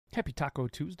Happy Taco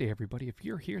Tuesday, everybody. If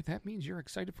you're here, that means you're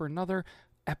excited for another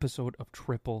episode of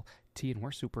Triple T, and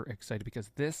we're super excited because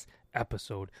this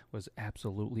episode was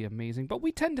absolutely amazing, but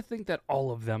we tend to think that all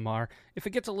of them are. If it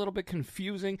gets a little bit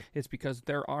confusing, it's because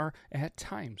there are at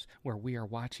times where we are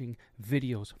watching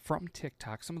videos from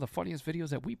TikTok, some of the funniest videos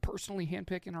that we personally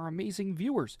handpick and our amazing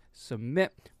viewers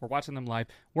submit. We're watching them live,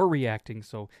 we're reacting,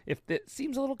 so if it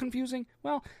seems a little confusing,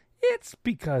 well, it's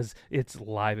because it's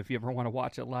live. If you ever want to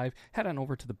watch it live, head on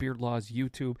over to the Beard Laws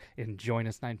YouTube and join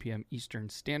us 9 p.m. Eastern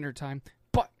Standard Time.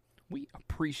 But we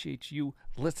appreciate you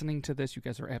listening to this. You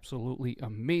guys are absolutely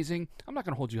amazing. I'm not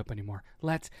going to hold you up anymore.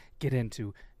 Let's get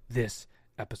into this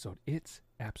episode. It's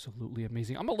absolutely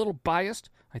amazing. I'm a little biased.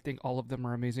 I think all of them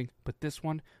are amazing, but this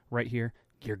one right here,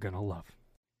 you're going to love.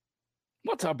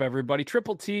 What's up, everybody?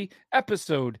 Triple T,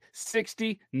 episode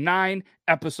 69,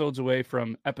 episodes away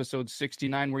from episode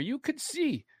 69, where you could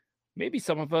see maybe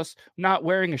some of us not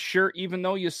wearing a shirt, even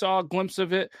though you saw a glimpse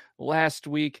of it last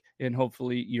week, and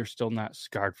hopefully you're still not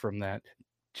scarred from that.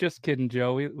 Just kidding,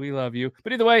 Joe. We love you.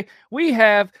 But either way, we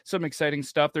have some exciting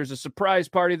stuff. There's a surprise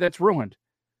party that's ruined.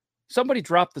 Somebody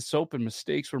dropped the soap and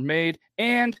mistakes were made,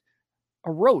 and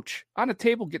a roach on a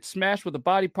table gets smashed with a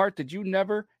body part that you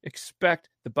never expect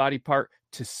the body part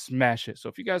to smash it. So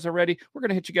if you guys are ready, we're going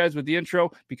to hit you guys with the intro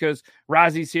because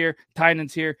Razi's here,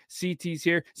 Tynan's here, CT's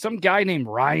here, some guy named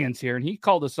Ryan's here, and he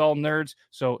called us all nerds.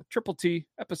 So Triple T,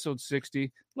 episode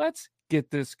 60. Let's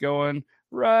get this going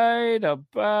right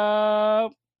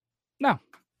about now.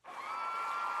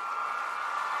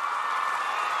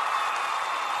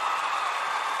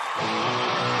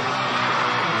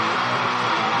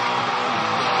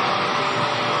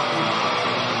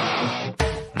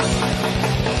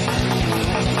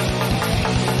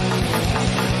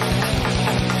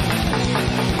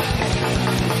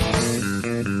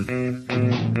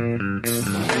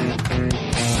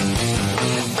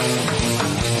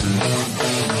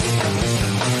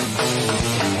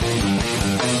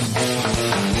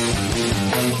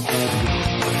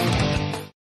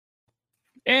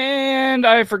 And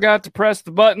I forgot to press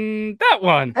the button. That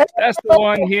one. That's the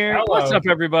one here. Hello. What's up,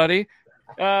 everybody?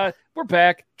 We're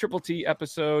back. Triple T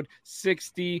episode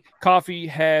 60. Coffee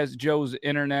has Joe's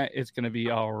internet. It's gonna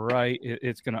be all right.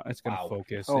 It's gonna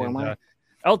focus. Oh, and, am I?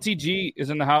 LTG is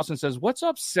in the house and says, "What's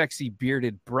up, sexy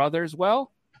bearded brothers?"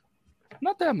 Well,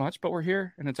 not that much, but we're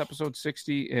here, and it's episode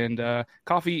 60. And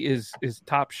coffee is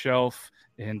top shelf.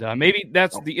 And maybe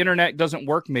that's the internet doesn't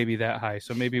work maybe that high.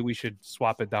 So maybe we should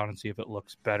swap it down and see if it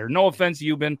looks better. No offense,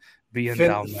 you've been being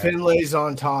down there. Finlay's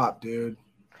on top, dude.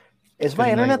 Is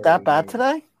my internet that bad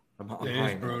today?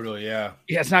 It is brutal, yeah.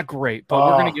 Yeah, it's not great, but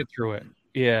we're gonna get through it.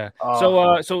 Yeah.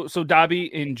 So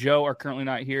Dobby and Joe are currently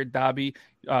not here. Dobby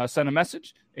sent a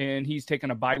message, and he's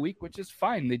taking a bye week, which is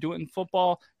fine. They do it in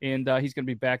football, and he's going to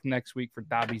be back next week for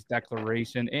Dobby's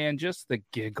declaration and just the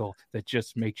giggle that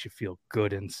just makes you feel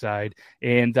good inside.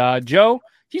 And Joe,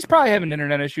 he's probably having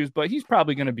internet issues, but he's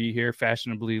probably going to be here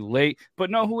fashionably late.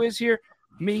 But know who is here?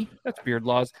 Me. That's Beard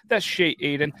Laws. That's Shay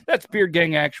Aiden. That's Beard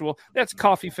Gang Actual. That's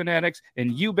Coffee Fanatics.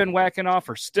 And you've been whacking off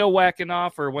or still whacking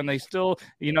off, or when they still,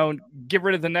 get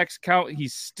rid of the next count,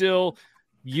 he's still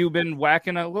you've been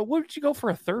whacking off. Well, what did you go for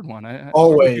a third one?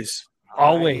 Always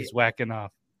Whacking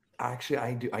off.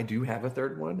 Actually, I do have a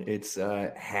third one. It's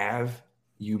have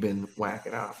you been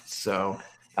whacking off? So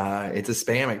it's a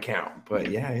spam account,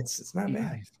 but yeah, it's not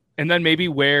bad. Nice. And then maybe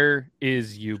where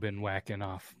is you been whacking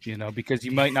off? Because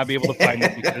you might not be able to find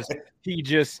it because he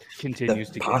just continues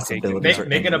to get taken.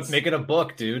 Make it a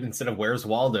book, dude. Instead of Where's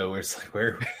Waldo, where it's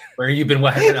like where you been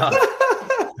whacking off?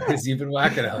 Where's you been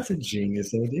whacking off? That's a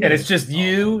genius idea. And it's just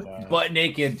you butt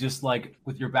naked, just like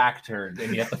with your back turned,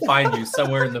 and you have to find you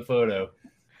somewhere in the photo.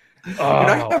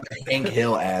 I have a Hank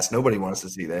Hill ass. Nobody wants to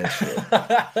see that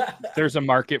shit. There's a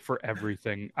market for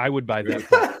everything. I would buy that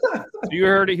book. You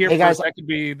heard it here first. Guys. That could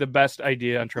be the best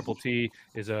idea on Triple T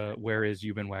is a where is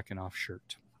you been whacking off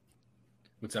shirt.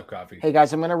 What's up, Coffee? Hey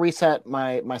guys, I'm gonna reset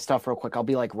my stuff real quick. I'll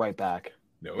be like right back.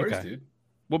 No worries, Okay. dude.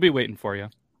 We'll be waiting for you.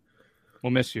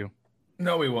 We'll miss you.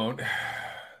 No, we won't.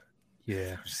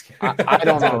 Yeah. I'm just kidding. I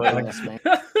don't know what this man.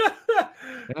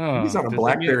 Oh, He's on a does that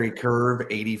BlackBerry Curve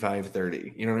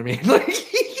 8530. You know what I mean?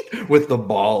 Like with the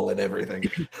ball and everything.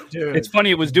 dude. It's funny.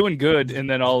 It was doing good, and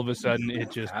then all of a sudden,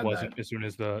 it just Had wasn't. that. As soon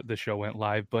as the show went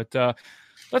live, but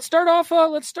let's start off.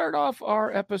 Let's start off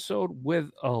our episode with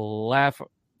a laugh.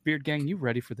 Beard Gang, you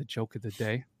ready for the joke of the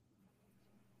day?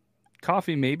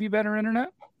 Coffee, maybe better internet,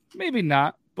 maybe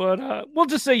not, but we'll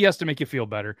just say yes to make you feel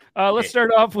better. Let's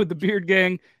start off with the Beard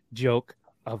Gang joke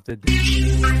of the day.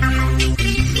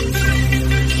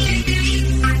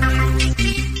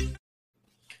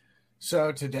 So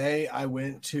today I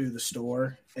went to the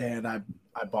store and I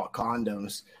bought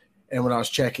condoms. And when I was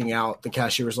checking out, the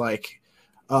cashier was like,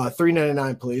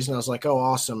 $3.99, please. And I was like, oh,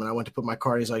 awesome. And I went to put my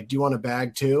card. He's like, do you want a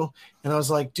bag too? And I was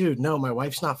like, dude, no, my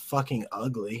wife's not fucking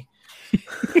ugly.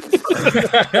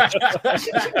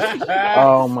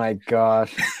 Oh my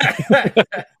gosh.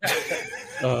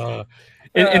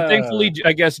 And thankfully,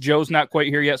 I guess Joe's not quite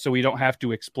here yet, so we don't have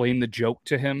to explain the joke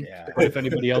to him. Yeah. If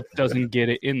anybody else doesn't get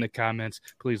it in the comments,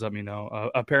 please let me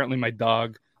know. Apparently, my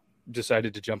dog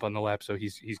decided to jump on the lap, so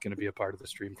he's going to be a part of the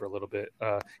stream for a little bit.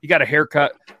 He got a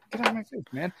haircut. Get out of my face,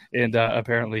 man! And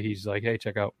apparently, he's like, "Hey,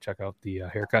 check out the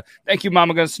haircut." Thank you,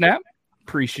 Mama Gun Snap.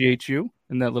 Appreciate you.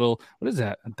 And that little, what is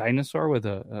that? A dinosaur with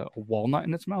a walnut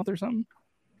in its mouth or something?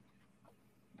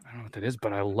 I don't know what that is,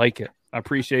 but I like it. I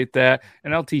appreciate that.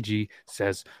 And LTG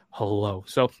says hello.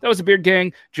 So that was a Beard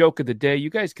Gang joke of the day. You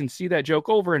guys can see that joke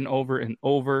over and over and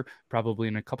over, probably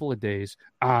in a couple of days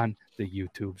on the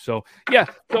YouTube. So yeah,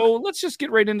 so let's just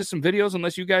get right into some videos,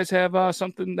 unless you guys have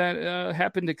something that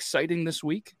happened exciting this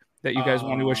week that you guys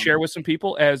want to share with some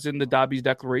people, as in the Dobby's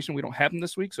Declaration. We don't have them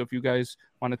this week. So if you guys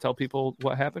want to tell people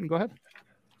what happened, go ahead.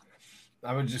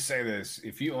 I would just say this.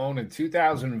 If you own a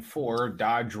 2004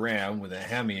 Dodge Ram with a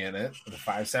Hemi in it, with a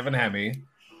 5.7 Hemi,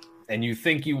 and you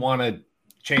think you want to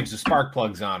change the spark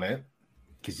plugs on it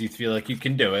because you feel like you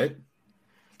can do it,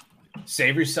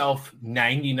 save yourself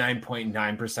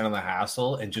 99.9% of the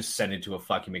hassle and just send it to a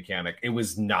fucking mechanic. It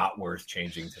was not worth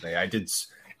changing today.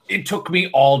 It took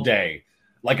me all day.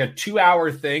 Like a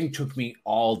 2-hour thing took me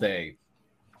all day.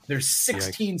 There's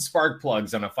 16 spark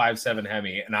plugs on a 5.7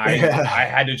 Hemi, and I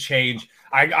had to change.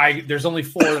 There's only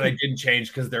 4 that I didn't change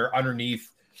because they're underneath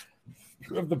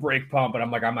of the brake pump, and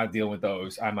I'm like, I'm not dealing with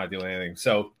those. I'm not doing anything.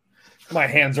 So my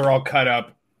hands are all cut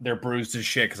up. They're bruised as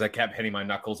shit because I kept hitting my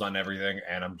knuckles on everything,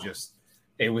 and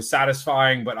it was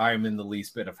satisfying, but I am in the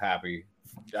least bit of happy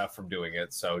from doing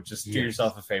it. So just do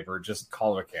yourself a favor. Just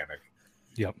call a mechanic.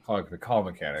 Yep. Call a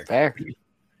mechanic. Fair.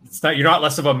 You're not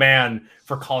less of a man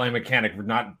for calling a mechanic for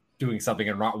not doing something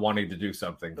and not wanting to do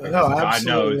something. No,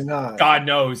 absolutely not. God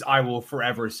knows I will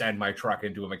forever send my truck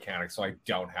into a mechanic so I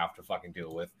don't have to fucking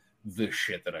deal with the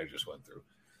shit that I just went through.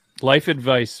 Life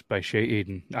Advice by Shay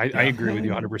Aiden. I agree with you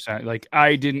 100%. Like,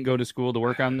 I didn't go to school to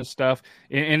work on this stuff.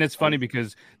 And it's funny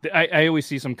because I always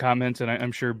see some comments, and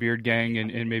I'm sure Beard Gang,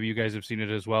 and maybe you guys have seen it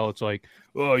as well. It's like,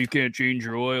 oh, you can't change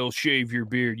your oil, shave your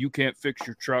beard. You can't fix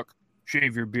your truck,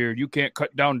 shave your beard. You can't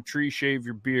cut down a tree, shave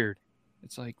your beard.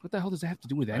 It's like, what the hell does that have to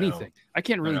do with anything? I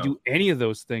can't really do any of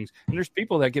those things. And there's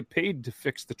people that get paid to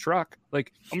fix the truck.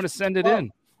 Like, I'm going to send it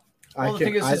in. Well, the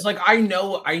thing is like, I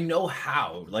know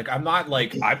how. Like, I'm not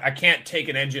like, I can't take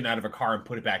an engine out of a car and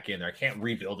put it back in there. I can't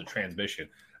rebuild a transmission.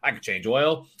 I can change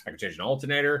oil. I can change an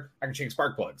alternator. I can change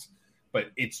spark plugs.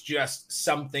 But it's just,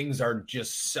 some things are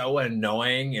just so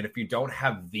annoying. And if you don't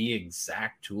have the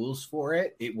exact tools for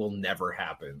it, it will never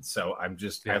happen. So I'm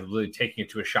really taking it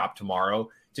to a shop tomorrow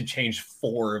to change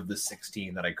 4 of the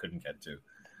 16 that I couldn't get to.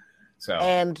 So,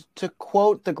 and to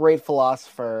quote the great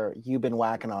philosopher you've been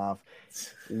whacking off,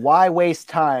 why waste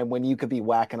time when you could be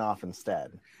whacking off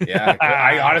instead? Yeah,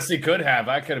 I honestly could have.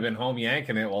 I could have been home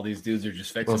yanking it while these dudes are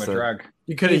just fixing my truck.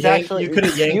 You could have yanked. You could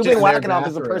have yanked. You've been whacking off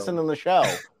as a person in the show.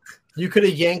 You could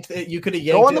have yanked it. You could have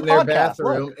yanked it in their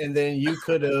bathroom, and then you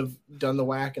could have done the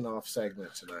whacking off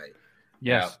segment tonight.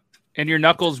 Yes. Yeah. And your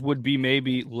knuckles would be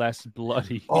maybe less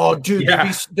bloody. Oh, dude,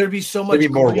 there'd be so much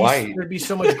more white. There'd be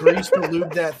so much grease to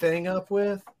lube that thing up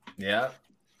with. Yeah.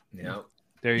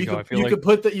 There you go. I feel you like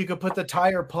you could put the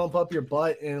tire pump up your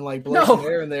butt and like blow some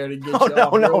air in there to get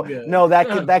no.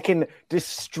 That can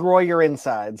destroy your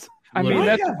insides. I mean,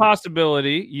 that's a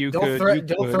possibility. Don't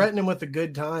threaten him with a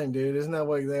good time, dude. Isn't that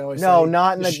what they always say? No,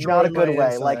 not a good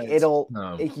way. Insides. Like it'll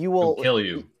kill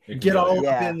you. Get all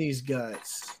up in these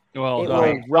guts. Well, it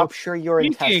will rupture your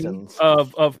intestines.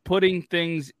 Of putting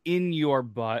things in your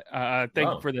butt. Thank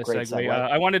you for this segue.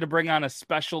 I wanted to bring on a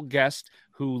special guest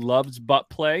who loves butt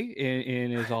play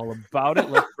and is all about it.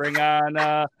 Let's bring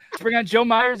on Joe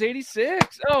Myers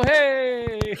 86. Oh,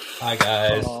 hey. Hi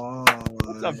guys.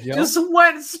 What's up, Joe? Just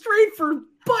went straight for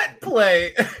butt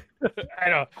play.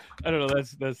 I don't know.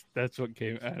 That's what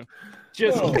came out.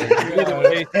 Just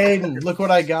Aiden, look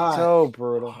what I got. So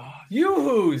brutal.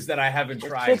 Yoo-hoos that I haven't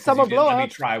tried. Let me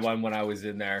try one when I was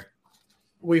in there.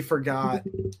 We forgot.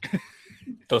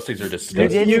 Those things are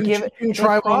disgusting. You can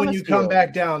try one when you come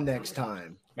back down next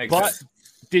time. But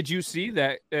did you see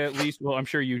that at least? Well, I'm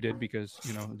sure you did because,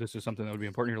 this is something that would be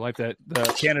important in your life, that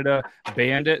Canada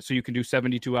banned it so you can do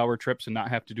 72-hour trips and not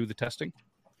have to do the testing?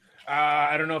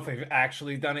 I don't know if they've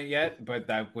actually done it yet, but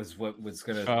that was what was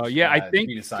going to I think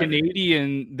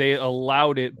Canadian, they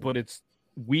allowed it, but it's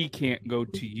we can't go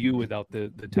to you without the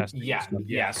testing. Yeah, stuff.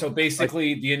 yeah. So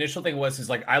basically, the initial thing was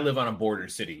like I live on a border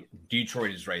city.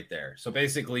 Detroit is right there. So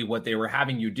basically, what they were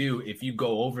having you do if you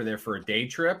go over there for a day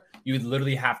trip, you would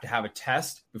literally have to have a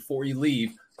test before you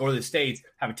leave. Go to the States,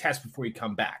 have a test before you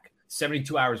come back.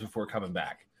 72 hours before coming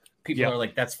back. People are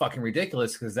like, that's fucking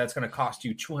ridiculous because that's going to cost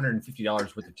you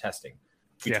 $250 worth of testing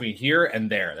between here and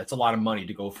there. That's a lot of money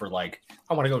to go for like,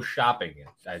 I want to go shopping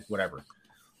and whatever.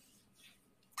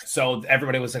 So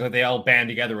everybody was like, they all band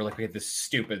together. We're like, we had this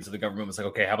stupid. So the government was like,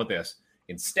 okay, how about this?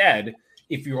 Instead,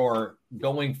 if you're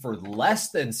going for less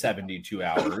than 72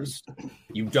 hours,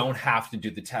 you don't have to do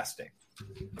the testing.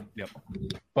 Yep.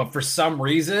 But for some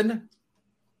reason,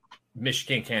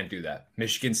 Michigan can't do that.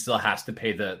 Michigan still has to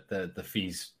pay the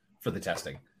fees for the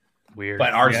testing. Weird.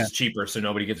 But ours is cheaper, so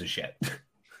nobody gives a shit.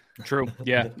 True.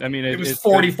 Yeah. I mean, it was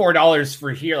 $44 for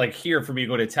here. Like here for me to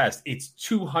go to test, it's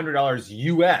 $200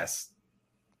 US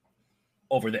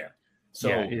over there. So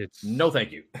it's no,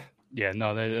 thank you. Yeah,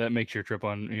 no, that makes your trip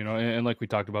on, and like we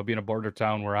talked about being a border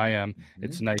town where I am,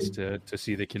 it's nice to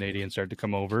see the Canadians start to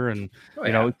come over and,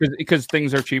 because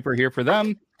things are cheaper here for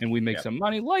them and we make some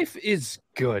money. Life is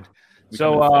good.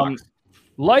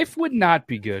 Life would not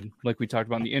be good. Like we talked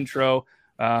about in the intro,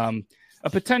 a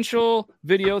potential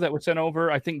video that was sent over.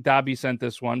 I think Dobby sent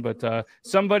this one, but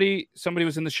somebody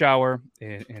was in the shower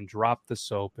and dropped the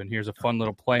soap. And here's a fun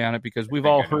little play on it because we've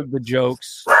all heard the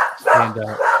jokes. And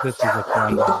this is a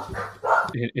fun.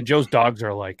 And Joe's dogs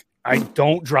are like, I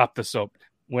don't drop the soap.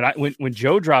 When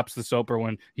Joe drops the soap or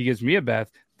when he gives me a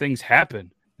bath, things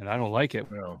happen, and I don't like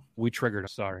it. No. We triggered.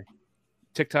 Sorry.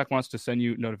 TikTok wants to send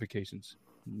you notifications.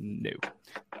 No.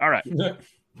 All right.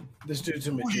 This dude's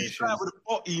a magician.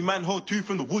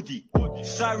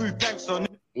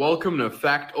 Welcome to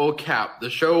Fact or Cap, the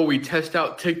show where we test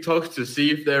out TikToks to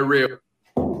see if they're real.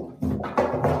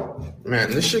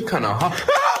 Man, this shit kind of hot.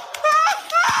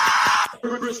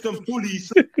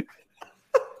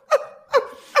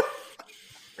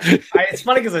 It's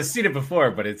funny because I've seen it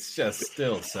before, but it's just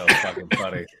still so fucking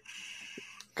funny.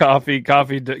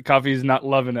 Coffee's not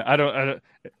loving it. I don't.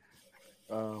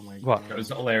 Oh my god, it was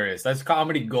hilarious. That's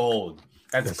comedy gold.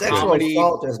 That's sexual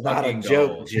assault is not a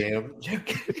joke, gold. Jim.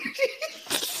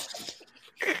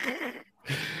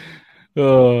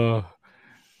 Oh,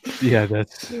 yeah,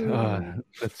 that's good.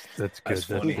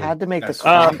 He had to make the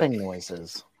clapping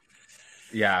noises.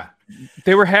 Yeah,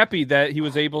 they were happy that he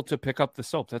was able to pick up the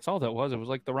soap. That's all that was. It was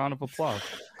like the round of applause.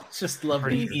 Just love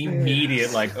the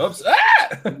immediate like, oops. So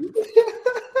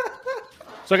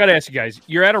I got to ask you guys: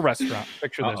 you're at a restaurant.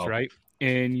 Picture this, right?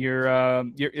 And you're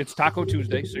it's Taco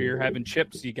Tuesday, so you're having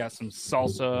chips. You got some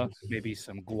salsa, maybe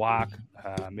some guac,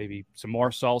 maybe some more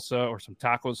salsa or some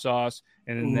taco sauce,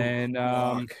 and then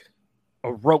a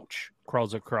roach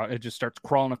crawls across. It just starts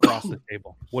crawling across the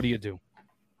table. What do you do?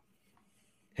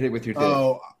 Hit it with your dick.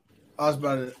 Oh, I was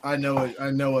about to. I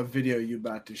know a video you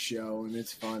about to show, and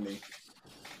it's funny.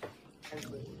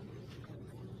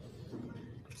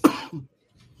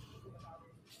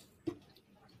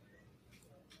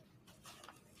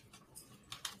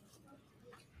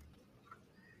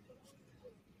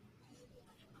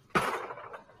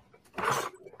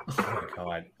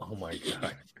 Oh my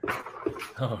god.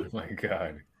 Oh my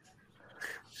god.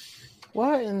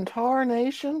 What in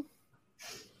tarnation?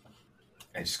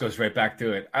 It just goes right back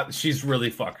to it. She's really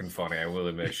fucking funny. I will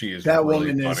admit, she is. That really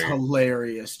woman funny. is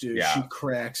hilarious, dude. Yeah. She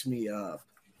cracks me up.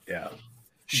 Yeah,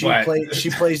 she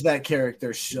plays that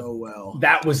character so well.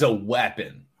 That was a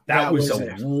weapon. That was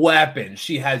a weapon.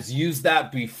 She has used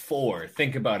that before.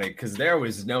 Think about it, because there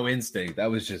was no instinct.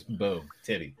 That was just boom,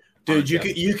 titty. Dude,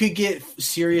 you could get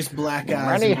serious black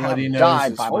eyes Many and bloody have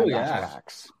died noses. by my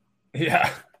attacks.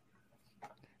 Yeah.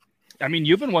 I mean,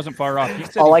 Euban wasn't far off. He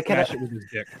said All he I can smashed it with his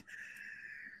dick.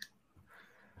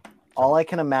 All I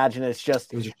can imagine is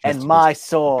just and my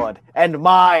sword and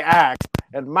my axe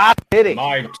and my titty.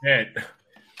 My tit.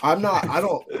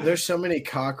 There's so many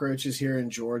cockroaches here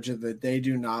in Georgia that they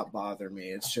do not bother me.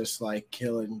 It's just like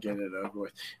kill it and get it over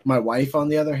with. My wife, on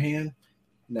the other hand,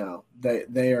 no,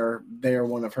 they are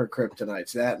one of her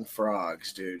kryptonites. That and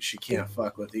frogs, dude. She can't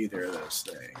fuck with either of those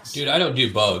things. Dude, I don't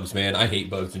do bugs, man. I hate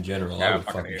bugs in general. Yeah, I would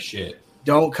fucking fucking shit.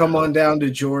 Don't come on down to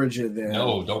Georgia then.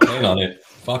 No, don't plan on it.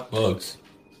 Fuck bugs.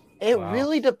 It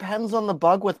really depends on the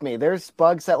bug with me. There's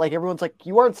bugs that like everyone's like,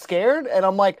 you aren't scared? And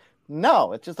I'm like,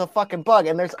 no, it's just a fucking bug.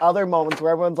 And there's other moments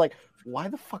where everyone's like, why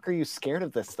the fuck are you scared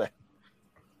of this thing?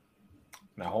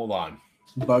 Now hold on.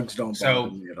 Bugs don't bother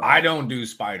So me at all. I don't do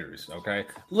spiders. Okay,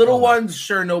 little ones,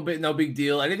 sure, no big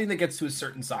deal. Anything that gets to a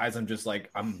certain size, I'm just like,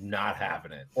 I'm not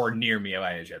having it, or near me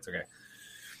by any chance. Okay.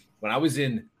 When I was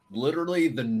in literally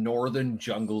the northern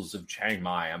jungles of Chiang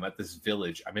Mai. I'm at this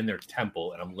village. I'm in their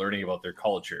temple, and I'm learning about their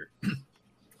culture.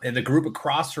 And the group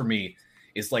across from me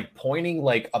is like pointing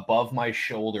like above my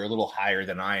shoulder, a little higher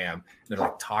than I am. They're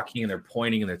like talking and they're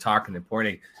pointing and they're talking and they're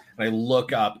pointing. And I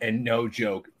look up and no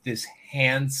joke, this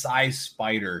hand-sized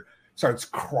spider starts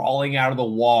crawling out of the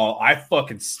wall. I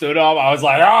fucking stood up. I was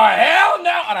like, oh, hell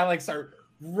no. And I like start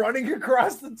running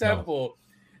across the temple.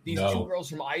 These two girls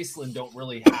from Iceland don't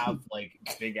really have like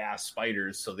big ass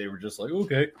spiders. So they were just like,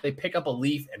 okay. They pick up a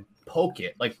leaf and poke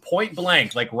it like point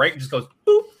blank, like right, just goes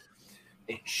boop.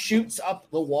 It shoots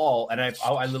up the wall, and I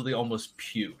literally almost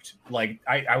puked. Like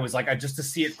I was like, just to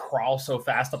see it crawl so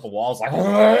fast up the wall,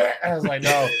 I was like,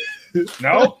 no,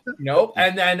 nope.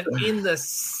 And then in the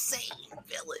same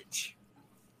village,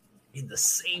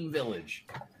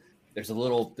 there's a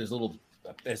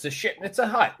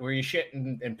hut where you shit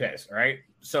and piss, right?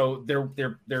 So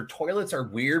their toilets are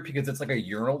weird because it's like a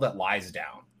urinal that lies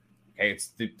down. Okay,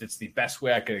 it's the best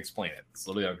way I could explain it. It's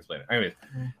literally how I can explain it. Anyways,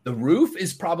 the roof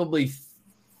is probably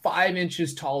 5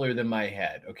 inches taller than my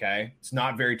head. Okay, it's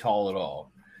not very tall at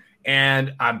all.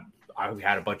 And I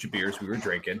had a bunch of beers we were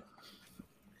drinking,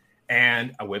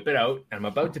 and I whip it out, and I'm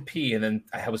about to pee, and then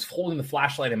I was holding the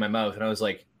flashlight in my mouth, and I was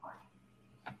like,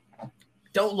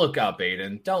 "Don't look up,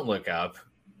 Aiden. Don't look up."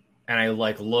 And I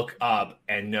like look up,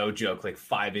 and no joke, like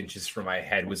 5 inches from my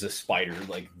head was a spider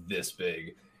like this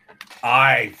big.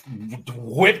 I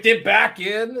whipped it back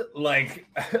in like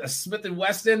a Smith &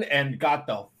 Wesson and got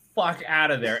the fuck out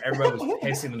of there. Everybody was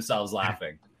pissing themselves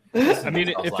laughing. I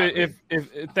mean,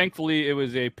 if thankfully it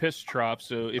was a piss trough,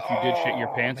 so if you did shit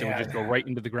your pants, it would just go right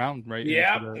into the ground, right?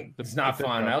 Yeah, it's not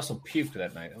fun. I also puked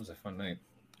that night. It was a fun night.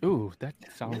 Ooh, that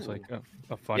sounds like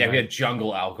a fun Yeah, night. we had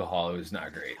jungle alcohol. It was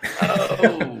not great.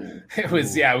 Oh. It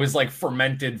was like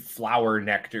fermented flower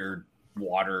nectar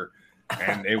water.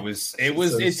 And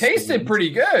it tasted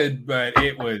pretty good, but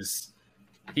it was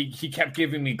he kept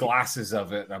giving me glasses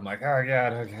of it. And I'm like, oh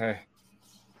god, okay.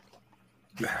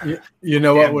 You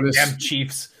know what would have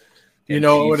Chiefs?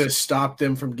 What would have stopped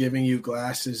them from giving you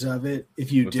glasses of it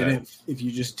if you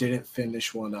just didn't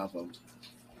finish one of them.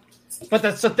 But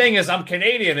that's the thing is, I'm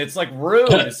Canadian. It's like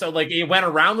rude. So like, it went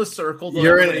around the circle.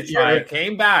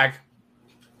 Came back,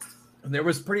 and there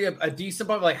was a decent,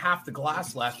 about like half the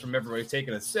glass left from everybody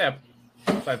taking a sip.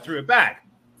 So I threw it back.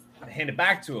 I hand it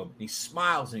back to him. He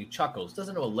smiles and he chuckles.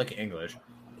 Doesn't know a lick of English.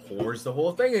 Pours the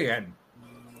whole thing again.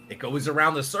 It goes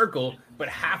around the circle, but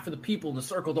half of the people in the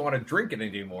circle don't want to drink it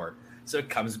anymore. So it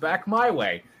comes back my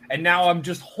way. And now I'm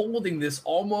just holding this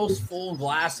almost full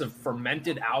glass of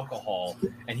fermented alcohol,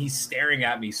 and he's staring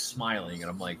at me smiling. And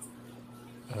I'm like,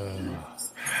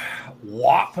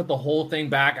 put the whole thing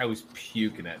back. I was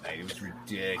puking that night. It was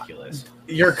ridiculous.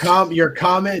 Your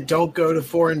comment, don't go to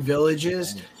foreign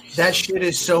villages. That shit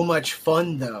is so much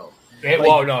fun, though. It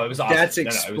was awesome. That's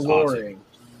exploring.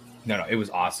 No, it was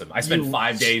awesome. I spent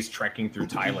 5 days trekking through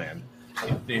Thailand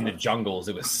in the jungles.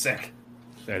 It was sick.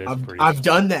 That is I've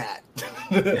done that.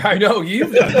 I know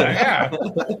you've done that.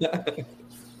 Yeah.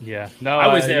 Yeah. No,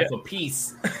 I was there for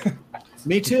peace.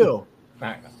 Me too.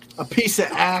 A piece of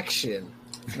action.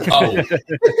 Right.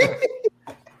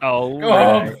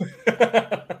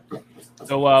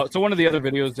 So one of the other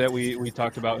videos that we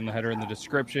talked about in the header in the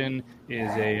description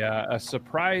is a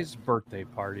surprise birthday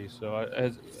party.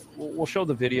 So we'll show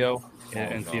the video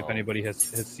and see if anybody has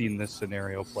seen this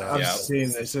scenario play out. I've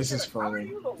seen this. This is funny. How are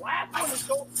you the last one to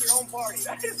go to your own party?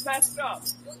 That is messed up.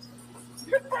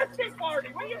 Your birthday party.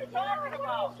 What are you talking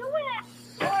about? Do it.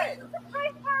 What?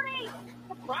 Surprise party.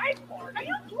 Surprise party? Are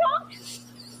you drunk?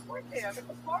 Birthday, I'm at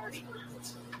the party.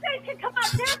 They can come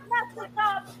out there and mess this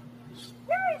up.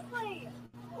 Seriously.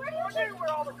 Where do you know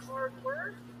where all the cards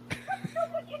were? How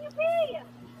stupid can you be?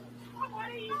 Why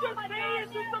don't you just say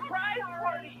it's a surprise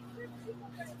party?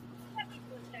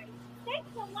 Thanks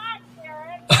a lot,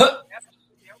 Derek. I'm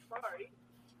sorry.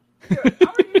 Dude, how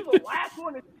are you the last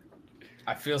one to...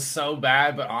 I feel so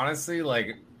bad, but honestly,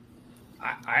 like,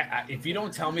 I if you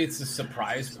don't tell me it's a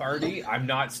surprise party, I'm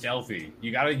not stealthy.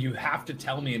 You have to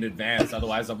tell me in advance,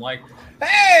 otherwise I'm like,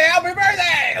 hey, happy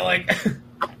birthday! Like,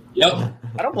 yep.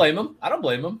 I don't blame him. I don't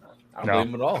blame him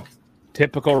at all.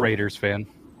 Typical Raiders fan.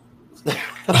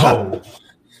 Oh.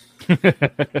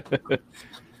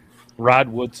 Rod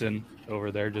Woodson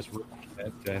over there just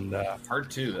and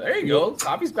Part 2. There you go.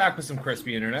 Copy's back with some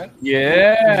crispy internet.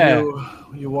 yeah.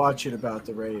 You watch it about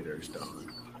the Raiders,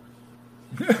 dog.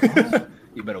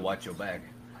 You better watch your back.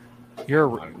 You're a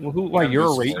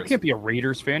Raider? You can't be a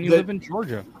Raiders fan. You live in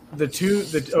Georgia.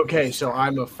 Okay, so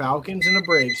I'm a Falcons and a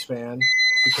Braves fan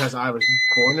because I was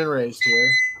born and raised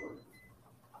here.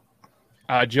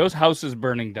 Joe's house is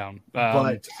burning down.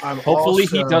 But I'm Hopefully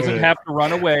he also- doesn't have to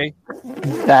run away.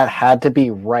 That had to be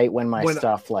right when my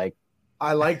stuff like.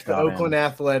 I liked the Got in. Oakland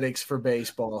Athletics for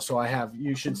baseball, so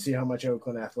you should see how much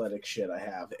Oakland Athletics shit I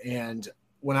have. And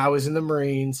when I was in the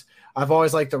Marines, I've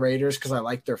always liked the Raiders because I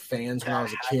liked their fans when I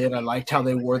was a kid. I liked how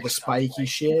they wore the spiky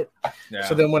shit. Yeah.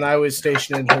 So then when I was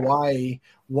stationed in Hawaii,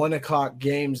 1 o'clock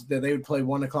games that they would play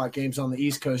 1 o'clock games on the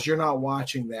East Coast. You're not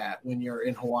watching that when you're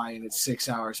in Hawaii and it's 6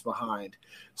 hours behind.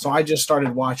 So I just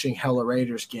started watching hella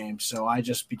Raiders games. So I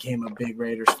just became a big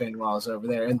Raiders fan while I was over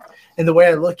there. And the way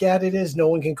I look at it is no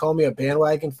one can call me a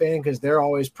bandwagon fan because they're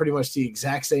always pretty much the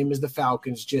exact same as the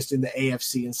Falcons, just in the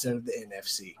AFC instead of the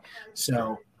NFC.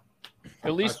 So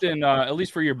At least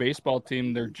for your baseball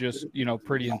team, they're just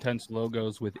pretty intense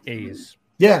logos with A's.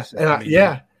 yeah, So, and I mean,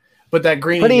 yeah. But that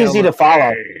green Pretty easy to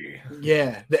follow.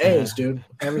 Yeah, the A's, dude.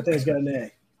 Everything's got an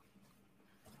A.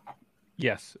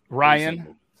 Yes,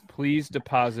 Ryan, please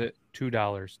deposit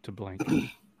 $2 to blank.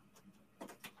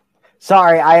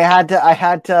 Sorry, I had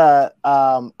to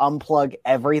unplug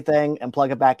everything and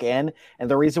plug it back in. And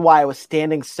the reason why I was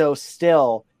standing so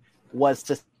still was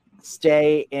to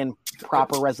stay in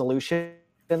proper resolution.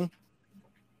 Okay.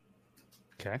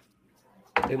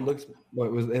 It looks.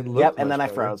 What was it? Yep, and then I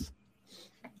froze.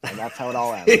 And that's how it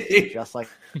all ends. Just like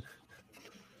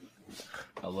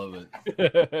I love it.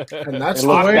 And that's It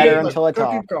looks the way better the until I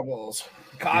cookie talk. crumbles.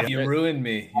 Coffee, you ruined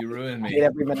me. You ruined me. Hate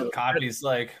every minute. Coffee's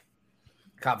like,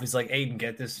 Aiden,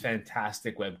 get this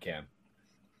fantastic webcam.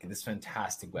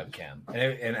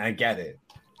 And I get it.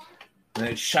 And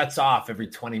then it shuts off every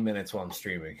 20 minutes while I'm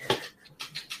streaming.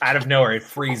 Out of nowhere, it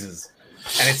freezes.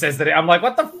 And it says that I'm like,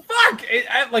 what the fuck?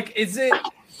 Is it?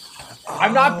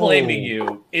 I'm not blaming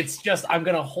you. It's just I'm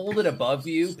gonna hold it above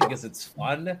you because it's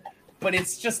fun. But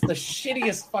it's just the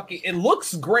shittiest fucking. It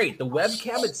looks great. The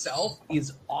webcam itself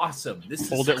is awesome. This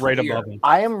Hold is it right clear. above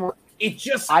him. It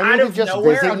just I out need to of just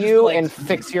nowhere, visit I'm just you like, and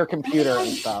fix your computer and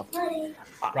stuff. I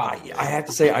have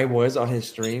to say, I was on his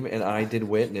stream and I did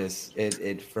witness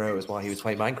it froze while he was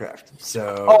playing Minecraft.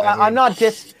 So Oh, I mean,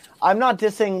 I'm not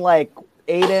dissing like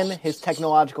Aiden, his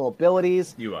technological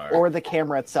abilities, You are. or the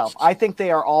camera itself. I think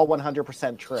they are all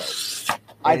 100% true.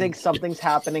 I think something's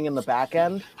happening in the back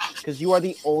end because you are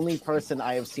the only person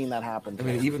I have seen that happen I to.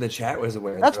 mean, even the chat was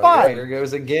aware. That's They're like, fine. "Oh, here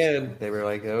goes again." They were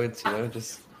like, "Oh, it's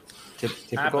just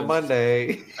typical Happens.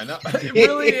 Monday." I know it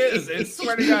really is. I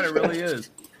swear to God, it really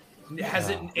is. It has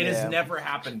Yeah. never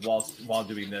happened while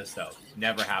doing this though.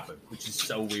 Never happened, which is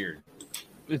so weird.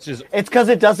 It's just It's because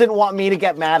it doesn't want me to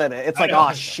get mad at it. It's I like, know.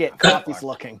 oh shit, Coffee's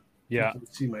looking. yeah.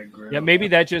 See my grill. Yeah, maybe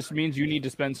that just means you need to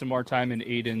spend some more time in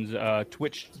Aiden's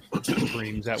Twitch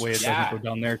streams. That way it Yeah. doesn't go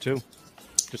down there too.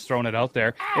 Just throwing it out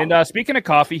there. And speaking of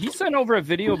coffee, he sent over a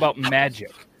video about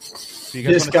magic. So you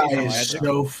guys This wanna see guy some is magic?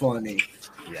 so funny.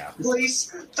 Yeah.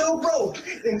 Place the rope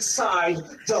inside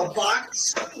the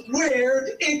box.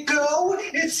 Where'd it go?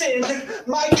 It's in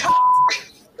my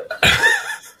cock.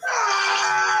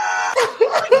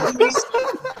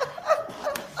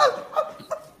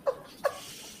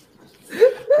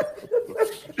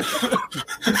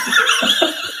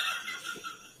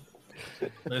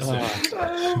 Listen,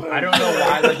 I don't know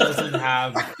why that doesn't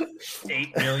have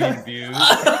 8 million views,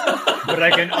 but I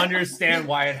can understand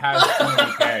why it has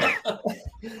 20K.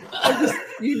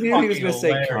 You knew he was Fucking going to say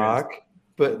hilarious. cock,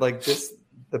 but like just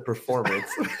the performance.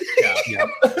 Yeah.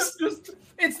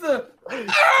 It's the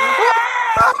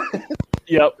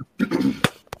Yep.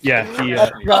 Yeah, he,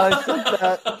 God, I said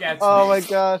that. Gets Oh me. my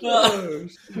gosh. Oh,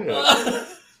 shit.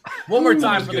 One more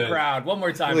time for the good. crowd. One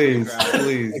more time Please, for the crowd.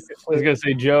 please. I was gonna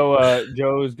say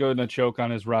Joe's going to choke on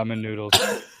his ramen noodles.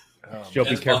 Joe,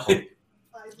 be It's careful. fine.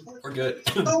 We're good.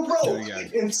 The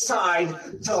rope inside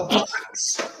the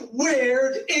box.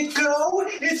 Where'd it go?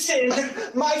 It's in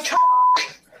my cock.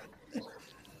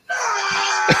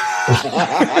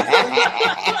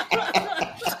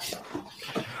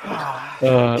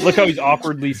 Look how he's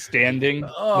awkwardly standing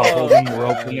while holding the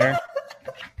rope in there.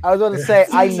 I was going to say,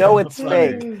 I know it's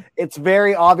fake. It's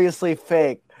very obviously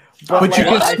fake. But you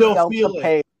can I still felt feel the it.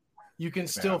 pain. You can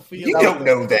still feel You it. don't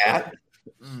know that.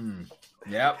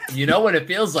 Yep. You know what it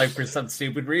feels like for some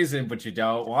stupid reason, but you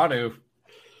don't want to.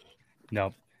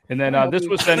 No. And then this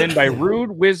was sent in by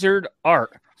Rude Wizard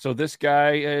Art. So this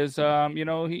guy is,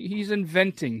 he's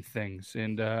inventing things,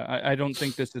 and I don't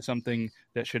think this is something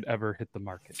that should ever hit the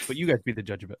market. But you guys be the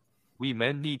judge of it. We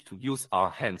may need to use our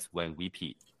hands when we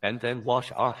pee, and then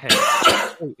wash our hands.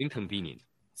 So inconvenient.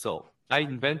 So I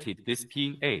invented this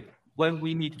peeing aid. When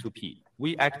we need to pee,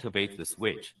 we activate the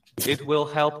switch. It will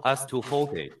help us to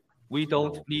hold it. We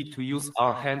don't need to use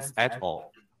our hands at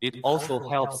all. It also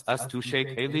helps us to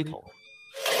shake a little.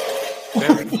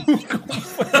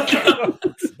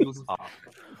 Use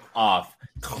Off.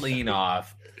 Clean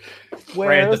off.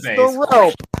 Where's Right in the the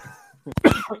rope?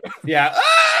 Yeah.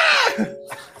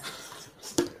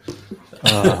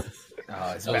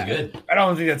 Oh, it's That was bad. good. I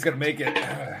don't think that's gonna make it.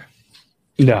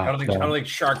 No, I don't think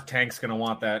Shark Tank's gonna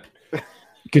want that.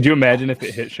 Could you imagine if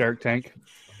it hit Shark Tank?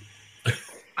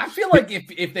 I feel like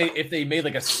if they made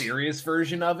like a serious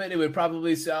version of it, it would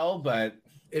probably sell. But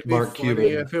It'd be Mark funny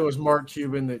Cuban. if it was Mark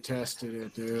Cuban that tested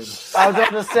it, dude. I was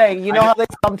about to say, you know how they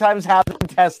sometimes have them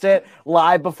test it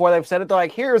live before they've said it? They're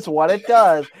like, here's what it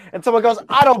does. And someone goes,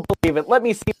 I don't believe it. Let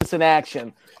me see this in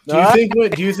action. Do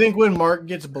you think when Mark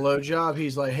gets a blowjob,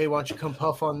 he's like, "Hey, why don't you come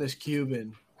puff on this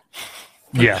Cuban?"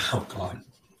 Yeah. Oh God.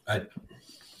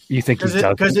 You think he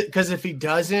does? Because if he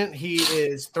doesn't, he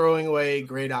is throwing away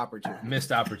great opportunity.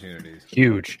 missed opportunities.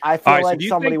 Huge. I feel All right, so like do you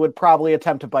somebody think- would probably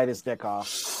attempt to bite his dick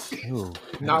off. Ooh,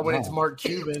 Not when wow. it's Mark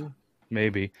Cuban.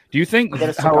 Maybe. Do you think Get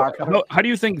a cigar cover. how do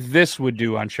you think this would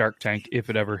do on Shark Tank if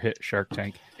it ever hit Shark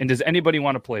Tank? And does anybody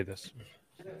want to play this?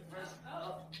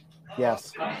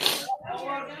 Yes.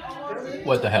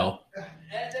 What the hell?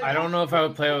 I don't know if I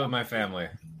would play it with my family.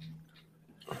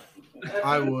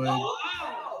 I would.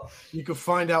 You could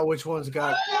find out which one's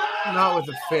got, not with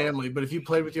the family, but if you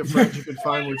played with your friends, you could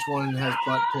find which one has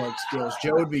butt plug skills.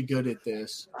 Joe would be good at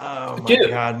this. Oh my Dude.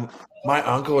 god, my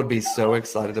uncle would be so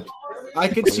excited to. I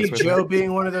could see With Joe him.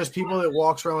 being one of those people that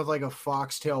walks around with like a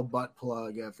foxtail butt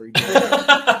plug every day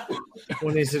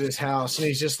when he's at his house, and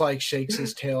he's just like shakes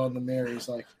his tail on the mirror. He's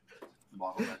like,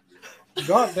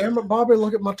 "God damn it, Bobby,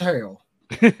 look at my tail."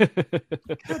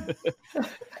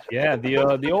 Yeah,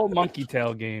 the old monkey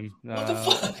tail game. What the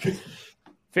fuck?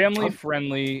 Family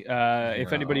friendly.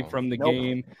 If anybody from the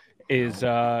game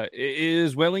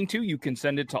is willing to, you can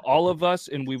send it to all of us,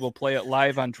 and we will play it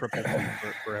live on Triple T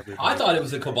for everybody. I thought it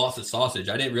was a kielbasa sausage.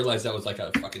 I didn't realize that was like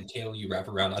a fucking tail you wrap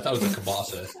around. I thought it was a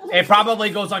kielbasa. It probably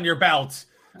goes on your belt.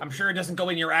 I'm sure it doesn't go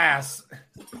in your ass.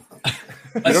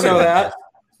 I don't know that.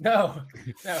 No,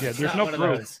 Yeah, it's there's not no one of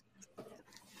proof. those.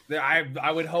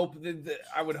 I would hope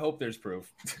I would hope there's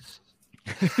proof.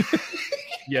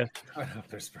 Yeah. I would hope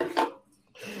there's proof.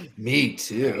 Me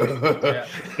too. Yeah.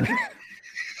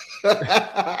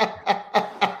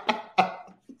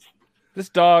 This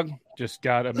dog just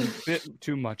got a bit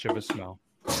too much of a smell.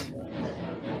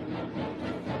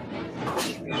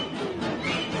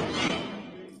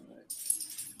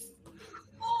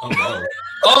 Oh no!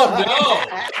 Oh no!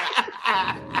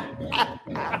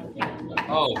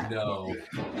 Oh no!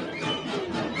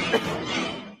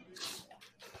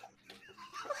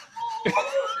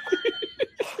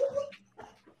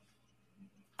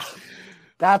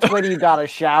 That's when you gotta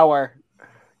shower.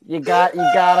 You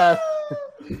gotta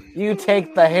you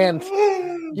take the hint.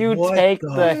 You What take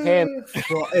the hint.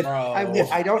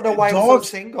 I don't know why I'm so Dogs-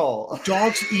 single.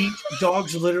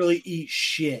 Dogs literally eat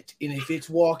shit, and if it's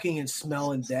walking and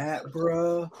smelling that,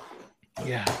 bruh,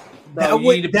 Yeah. that you,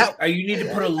 would need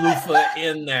to put a loofah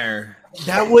in there.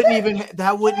 that wouldn't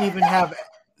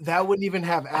even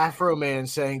have Afro Man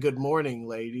saying good morning,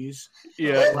 ladies.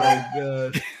 Yeah. Like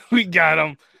We got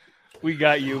him. We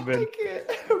got you, Ben.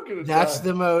 that's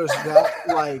the most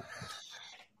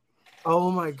oh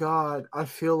my god, I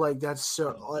feel like that's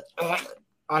so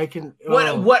I can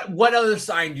What other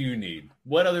sign do you need?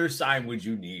 What other sign would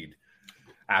you need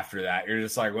after that? You're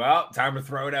just like, well, time to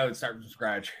throw it out and start from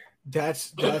scratch.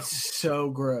 that's so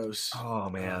gross. Oh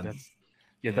man.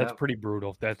 That's pretty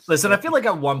brutal. Listen, I feel like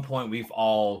at one point we've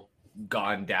all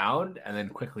gone down and then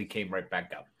quickly came right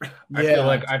back up.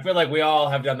 I feel like we all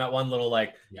have done that one little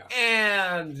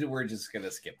and we're just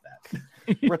gonna skip that.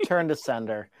 Return to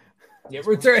sender. Yeah,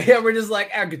 we're just like,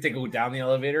 I could take a down the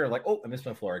elevator. Like, oh, I missed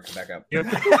my floor. I come back up.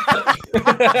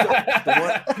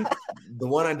 The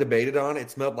one I debated on,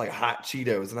 it smelled like hot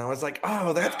Cheetos, and I was like,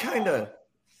 "Oh, that's kind of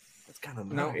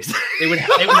nice." It would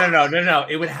no.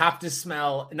 It would have to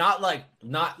smell not like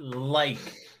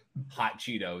hot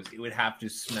Cheetos. It would have to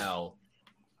smell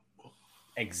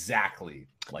exactly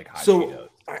like hot Cheetos.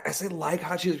 I say like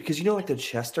hot Cheetos because like the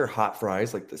Chester hot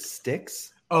fries, like the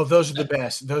sticks. Oh, those are the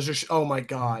best. Those are oh my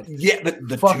god. Yeah,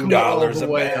 the Fuck $2 me all a the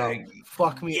way bag. up.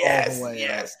 Fuck me all the way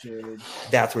up, dude.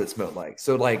 That's what it smelled like.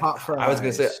 So like Hot I was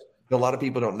gonna say, fries. a lot of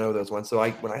people don't know those ones. So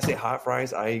when I say hot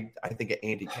fries, I think of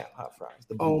Andy Cap hot fries.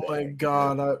 The blue Oh my bag.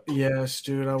 god, yes,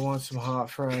 dude. I want some hot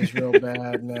fries real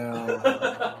bad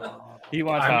now. He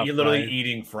wants I'm hot literally fries.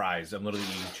 eating fries. I'm literally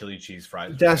eating chili cheese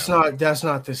fries. That's right now.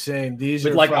 not the same. These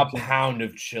with are like fucking, a pound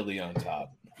of chili on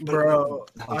top. bro.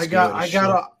 I got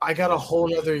a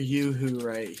whole other yoo-hoo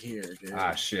right here, dude.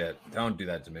 Ah shit! Don't do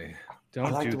that to me. Don't I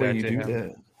like do the way that you to do him.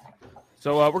 that.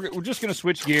 So we're just gonna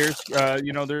switch gears.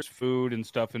 There's food and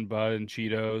stuff and bud and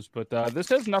Cheetos, but this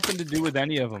has nothing to do with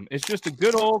any of them. It's just a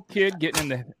good old kid getting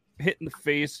hit in the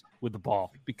face with the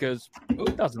ball, because who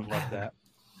doesn't love that?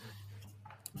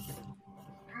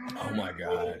 Oh my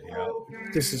god! Yeah.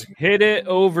 This is Hit it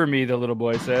over me, the little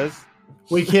boy says.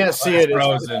 we can't see it.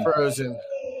 Frozen. It's frozen.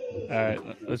 All right,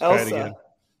 let's try it Elsa. again.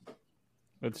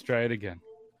 Let's try it again.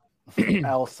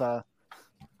 Elsa.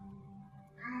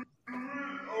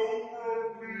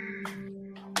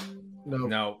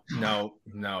 No.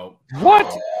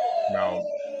 What? No.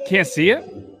 Can't see it?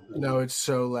 No, it's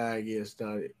so laggy. It's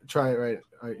not. Try it right.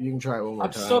 All right, you can try it one more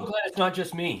I'm time. so glad it's not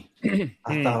just me.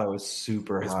 I thought I was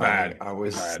super It's high. bad. I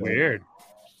was Weird.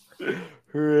 Hit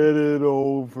it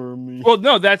over me. Well,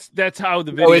 no, that's how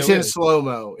the video Oh, it's in is. slow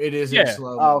mo. It is in Yeah.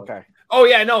 slow mo. Oh, okay. Oh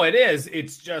yeah, no, it is.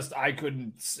 It's just I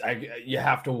couldn't. You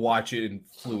have to watch it in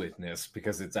fluidness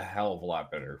because it's a hell of a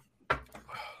lot better.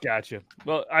 Gotcha.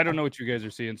 Well, I don't know what you guys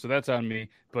are seeing, so that's on me.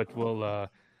 But we'll.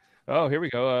 Oh, here we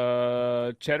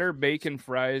go. Cheddar bacon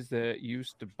fries that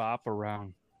used to bop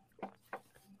around.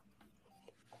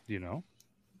 Do you know?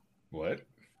 What?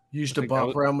 You used to I think that bop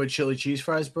was- around with chili cheese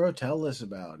fries, bro. Tell us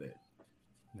about it.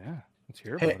 Yeah, let's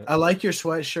hear Hey, about it. I like your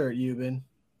sweatshirt, Euban.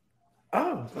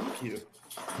 Oh, thank you.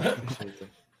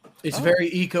 It's very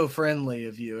eco-friendly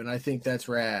of you, and I think that's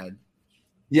rad.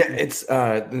 Yeah, it's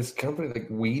this company like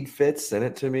Weed Fits sent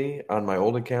it to me on my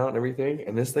old account and everything,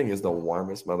 and this thing is the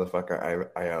warmest motherfucker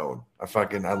I own.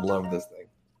 I love this thing.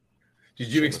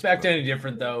 Did you expect any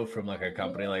different though from like a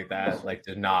company like that, like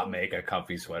to not make a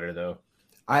comfy sweater though?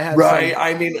 I had Right. some-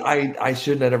 I mean, I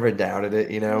shouldn't have ever doubted it,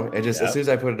 It just as soon as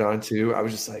I put it on too, I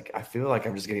was just like, I feel like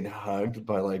I'm just getting hugged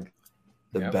by like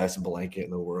the best blanket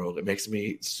in the world. It makes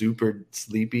me super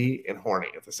sleepy and horny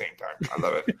at the same time. I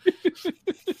love it.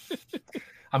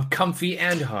 I'm comfy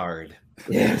and hard.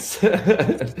 Yes.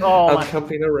 Oh, I'm my-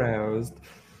 comfy and aroused.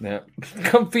 Yeah.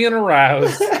 Comfy and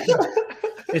aroused.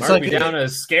 It's Mark like me down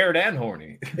as scared and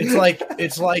horny.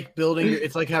 it's like building.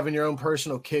 It's like having your own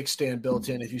personal kickstand built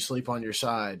in if you sleep on your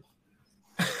side.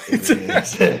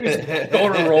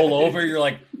 Go to roll over, you're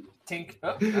like, tink.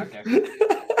 Oh, okay.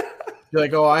 You're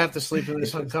like, oh, I have to sleep in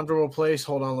this uncomfortable place.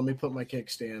 Hold on, let me put my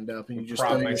kickstand up, and you just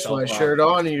Prop throw your myself up. sweatshirt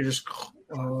on, and you just.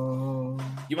 Oh.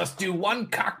 You must do one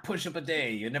cock push up a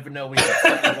day. You never know when you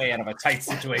can slip away out of a tight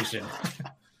situation.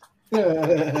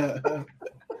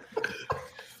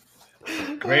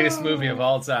 Greatest movie of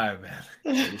all time, man.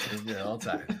 Greatest movie of all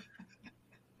time.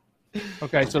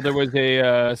 Okay, so there was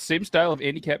a same style of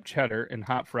handicap cheddar and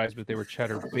hot fries, but they were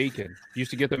cheddar bacon. You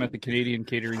used to get them at the Canadian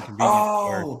Catering Convenience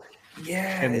Store. Oh,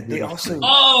 yeah. And They also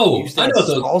Oh, used I that know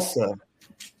those. salsa.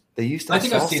 They used to I have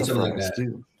think I've seen salsa something like fries, that.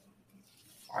 too.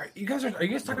 Are you guys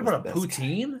talking about a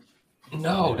poutine?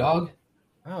 No, dog.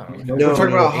 Oh, We're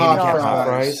talking about hot handicap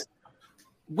fries.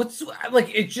 what's like?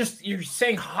 It's just you're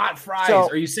saying hot fries. So-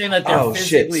 Are you saying that they're Oh,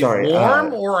 shit, physically sorry,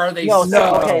 warm, or are they? No,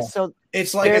 No. okay, so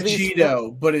It's like They're a these-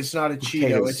 Cheeto, but it's not a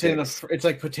Potato Cheeto. It's in a. sticks. It's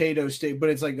like potato stick, but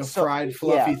it's like a So, fried,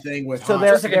 fluffy yeah. thing with. So hot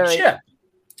they're- It's like a chip.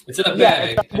 It's in a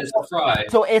Yeah, bag and it's a fry.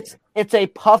 so it's a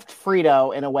puffed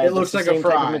Frito in a way. It looks It's like the a same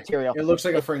type of fry. material. It looks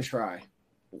like a French fry.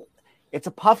 It's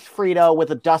a puffed Frito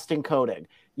with a dusting coating.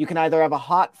 You can either have a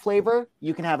hot flavor,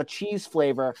 you can have a cheese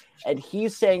flavor, and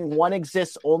he's saying one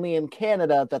exists only in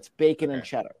Canada that's bacon and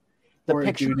cheddar. The Or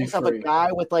picture is of a duty-free. guy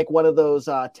with like one of those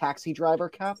taxi driver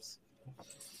caps.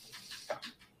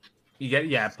 You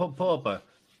get pull up a.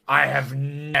 I have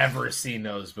never seen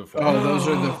those before. Oh, those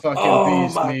are the fucking Oh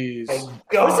bee's my knees.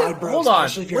 God, bro, Hold on.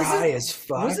 especially if you're Was it- high as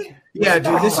fuck. was it- Yeah, Was it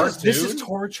dude, a this is cartoon?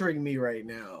 torturing me right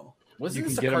now. Was You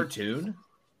this can a get 'em- cartoon?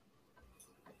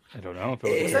 I don't know if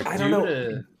it was. I don't know.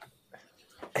 Due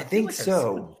I think I've seen it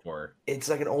so. before. It's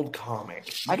like an old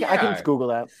comic. I can just Google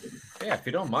that. Yeah, if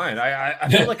you don't mind. I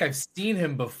feel like I've seen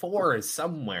him before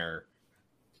somewhere.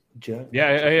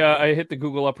 Yeah, I hit the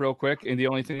Google up real quick, and the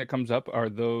only thing that comes up are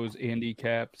those Andy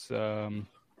caps. The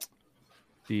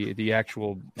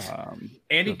actual.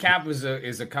 Andy Cap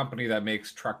is a company that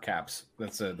makes truck caps.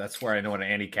 That's where I know what an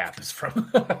Andy Cap is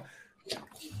from.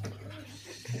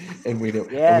 And we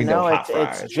don't. Yeah, we know no, hot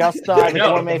it's fries. just the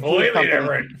No, gourmet food completely company.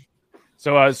 different.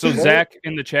 So Zach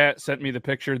in the chat sent me the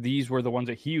picture. These were the ones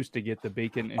that he used to get, the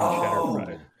bacon and cheddar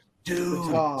fries.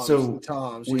 Dude. Toms, So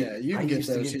Toms, we- yeah, you I can get used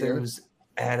to those get here. those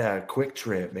at a Quick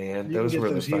Trip, man. You can Those get were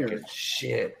the those here. fucking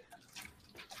shit.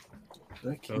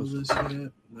 Did I kill this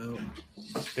yet? No.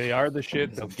 They are the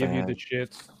shit. They'll give you the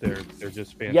shits. They're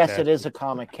just fantastic. Yes, it is a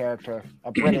comic character,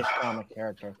 a British comic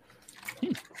character.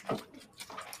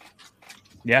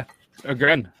 Yeah.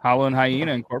 Again, Hollow and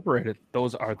Hyena Incorporated.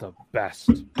 Those are the best.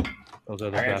 Those are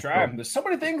the I gotta best. try them. There's so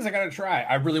many things I gotta try.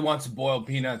 I really want some boiled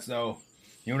peanuts though.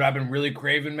 You know what I've been really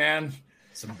craving, man?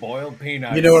 Some boiled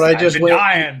peanuts. You know what I I've just been went?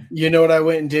 dying. You know what I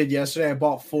went and did yesterday? I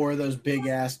bought 4 of those big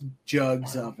ass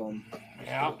jugs of them.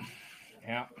 Yeah.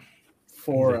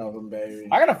 4 of them, baby.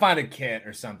 I gotta find a kit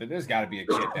or something. There's got to be a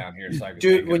kit down here, so I can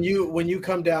Dude, make it. when you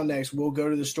come down next, we'll go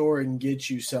to the store and get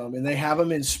you some, and they have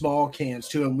them in small cans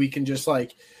too, and we can just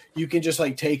you can just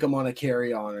take them on a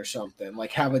carry-on or something,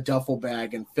 like have a duffel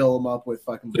bag and fill them up with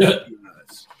fucking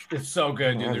peanuts. It's so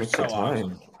good, dude. They're so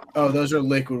awesome. Oh, those are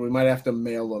liquid. We might have to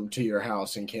mail them to your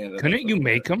house in Canada. Couldn't you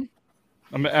make them?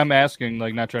 I'm asking,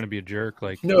 not trying to be a jerk.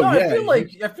 No, I feel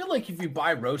like if you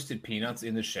buy roasted peanuts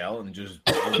in the shell and just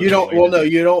you don't. Well, no,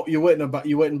 you don't. You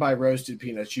wouldn't buy roasted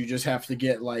peanuts. You just have to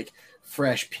get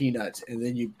fresh peanuts, and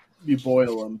then you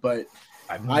boil them. But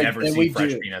I've never seen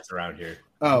fresh peanuts around here.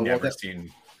 Oh, never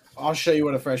seen. I'll show you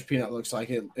what a fresh peanut looks like.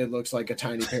 It looks like a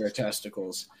tiny pair of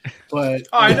testicles. But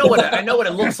I know what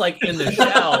it looks like in the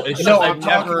shell. It's just I'm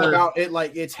talking about it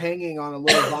it's hanging on a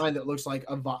little vine that looks like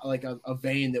a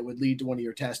vein that would lead to one of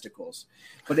your testicles.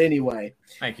 But anyway,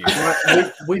 thank you.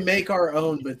 We make our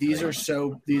own, but these are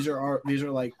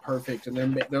perfect,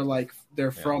 and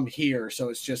they're from here, so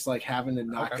it's just having to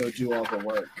not go do all the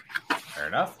work. Fair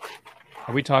enough.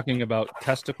 Are we talking about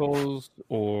testicles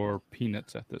or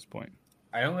peanuts at this point?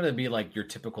 I don't want to be your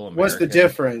typical American. What's the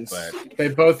difference? But... They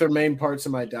both are main parts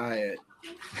of my diet.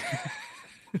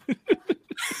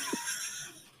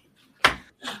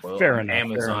 Fair enough.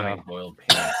 Amazon boiled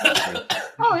peanuts.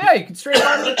 Oh yeah, you can straight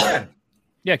buy them again.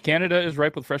 Yeah, Canada is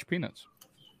ripe with fresh peanuts.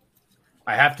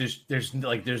 I have to. There's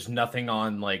nothing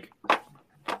on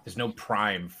there's no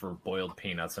prime for boiled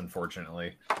peanuts,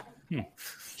 unfortunately.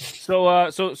 So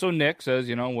Nick says,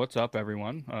 what's up,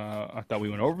 everyone? I thought we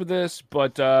went over this,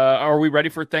 but are we ready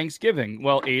for Thanksgiving?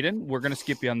 Well, Aiden, we're going to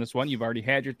skip you on this one. You've already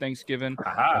had your Thanksgiving.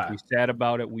 Be sad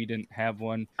about it. We didn't have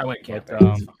one. I went camping.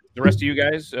 The rest of you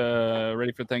guys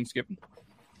ready for Thanksgiving?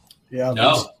 Yeah,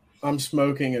 no. I'm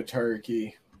smoking a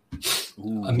turkey.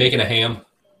 Ooh. I'm making a ham.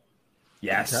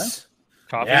 Yes.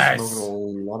 Okay. Yes.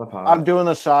 Smoking a lot of pot. I'm doing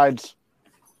the sides.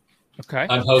 Okay.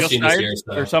 I'm hosting this sides, year,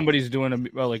 so. or somebody's doing of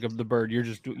the bird.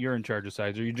 You're in charge of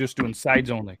sides. Or you're just doing sides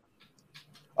only?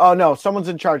 Oh no, someone's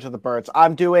in charge of the birds.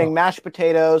 I'm doing mashed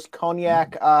potatoes,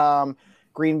 cognac,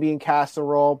 green bean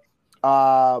casserole,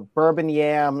 bourbon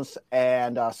yams,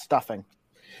 and stuffing.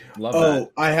 Love that.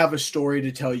 I have a story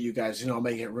to tell you guys, and I'll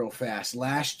make it real fast.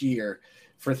 Last year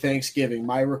for Thanksgiving,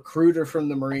 my recruiter from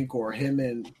the Marine Corps,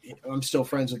 I'm still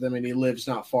friends with him, and he lives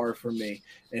not far from me,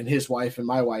 and his wife and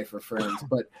my wife are friends,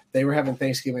 but they were having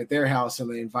Thanksgiving at their house,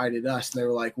 and they invited us, and they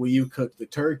were like, will you cook the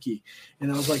turkey?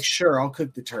 And I was like, sure, I'll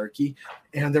cook the turkey.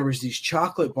 And there was these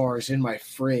chocolate bars in my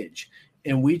fridge,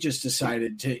 and we just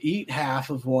decided to eat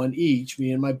half of one each,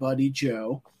 me and my buddy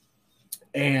Joe.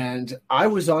 And I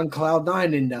was on cloud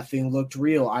 9 and nothing looked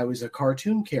real. I was a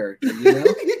cartoon character,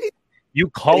 You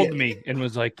called me and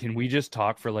was like, "Can we just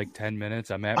talk for 10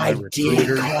 minutes?" I'm at my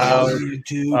recruiter's house.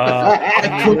 Dude.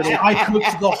 I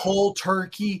cooked the whole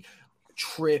turkey,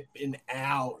 tripping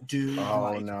out, dude.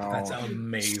 Oh no, that's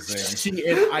amazing. See,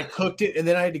 and I cooked it, and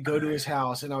then I had to go to his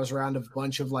house, and I was around a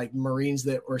bunch of Marines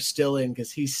that were still in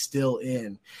because he's still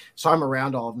in. So I'm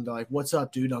around all of them. They're like, "What's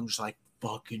up, dude?" I'm just like,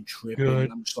 fucking tripping.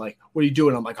 Good. I'm just like, "What are you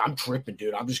doing?" I'm like, "I'm tripping,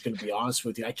 dude. I'm just gonna be honest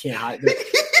with you. I can't hide it."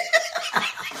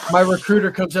 My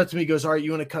recruiter comes up to me, goes, "All right,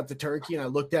 you want to cut the turkey?" And I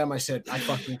looked at him. I said, "I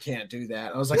fucking can't do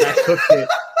that." I was like, "I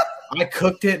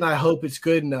cooked it, and I hope it's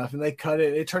good enough." And they cut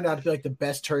it. It turned out to be the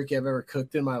best turkey I've ever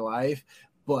cooked in my life.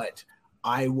 But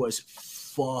I was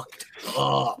fucked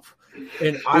up.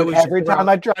 And every time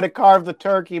I try to carve the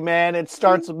turkey, man, it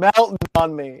starts melting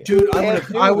on me. Dude,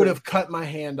 I would have cut my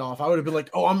hand off. I would have been like,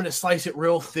 "Oh, I'm gonna slice it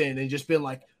real thin," and just been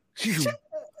like,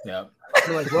 yeah.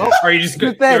 You're like, well, or you just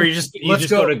go to cut it. It just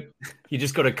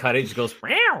goes.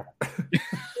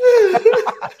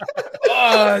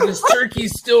 Oh, this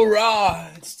turkey's still raw.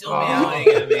 It's still meowing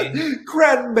at me.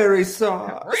 Cranberry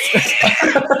sauce.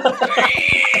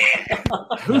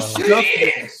 Who stuffed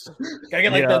this? Gotta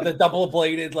get the double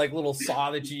bladed little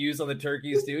saw that you use on the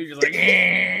turkeys too. You're just like,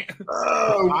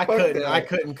 I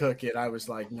couldn't cook it. I was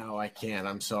like, no, I can't.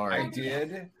 I'm sorry.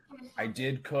 I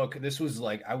did cook. This was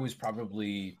I was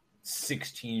probably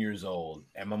 16 years old,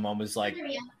 and my mom was like,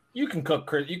 you can cook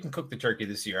the turkey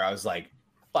this year. I was like,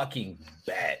 fucking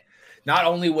bet. Not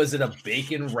only was it a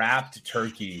bacon wrapped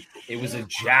turkey, it was a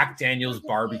Jack Daniel's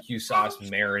barbecue sauce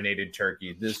marinated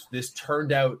turkey. This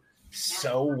turned out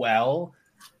so well,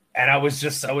 and I was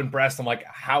just so impressed. I'm like,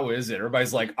 how is it?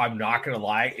 Everybody's like, I'm not gonna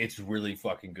lie, it's really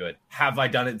fucking good. Have I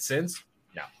done it since?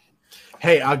 No.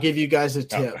 Hey, I'll give you guys a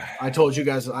tip. I told you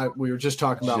guys we were just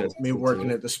talking about me working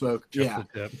at the smoke. Yeah.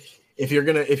 if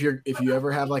you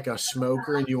ever have like a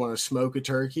smoker and you want to smoke a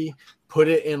turkey, put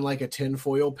it in like a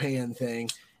tinfoil pan thing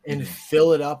and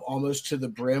fill it up almost to the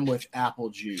brim with apple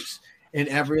juice. And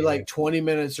every like 20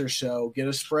 minutes or so, get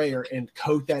a sprayer and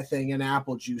coat that thing in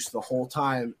apple juice the whole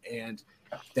time. And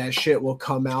that shit will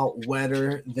come out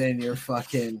wetter than your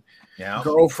fucking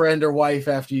girlfriend or wife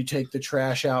after you take the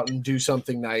trash out and do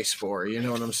something nice for her. You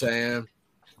know what I'm saying?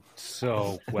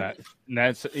 So wet. And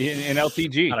that's in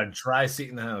LTG. Got a dry seat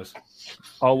in the house.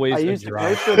 Always I used to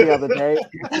go the other day.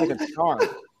 It's like a charm.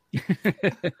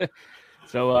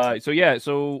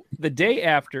 So the day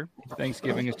after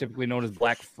Thanksgiving is typically known as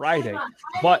Black Friday,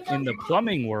 but in the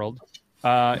plumbing world,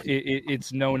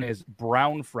 it's known as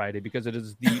Brown Friday because it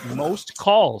is the most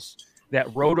calls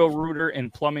that Roto-Rooter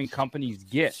and plumbing companies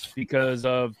get because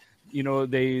of,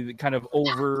 they kind of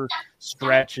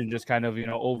overstretch and just kind of,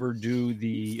 overdo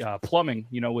the plumbing,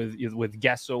 with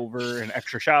guests over and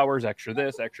extra showers, extra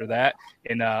this, extra that,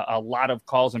 and a lot of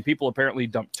calls. And people apparently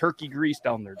dump turkey grease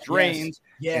down their drains.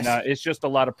 Yes. And it's just a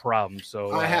lot of problems.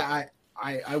 So I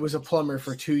was a plumber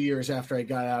for 2 years after I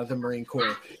got out of the Marine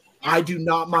Corps. I do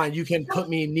not mind. You can put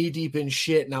me knee deep in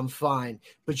shit and I'm fine.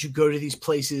 But you go to these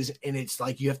places and it's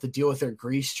like you have to deal with their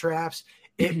grease traps.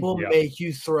 It will make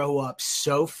you throw up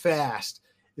so fast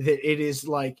that it is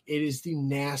the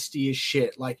nastiest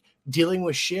shit. Like dealing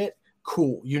with shit,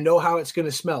 cool. You know how it's going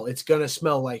to smell. It's going to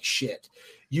smell like shit.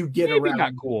 You get maybe around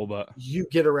not cool, but you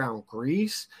get around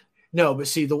grease. No, but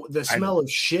see the smell of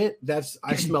shit,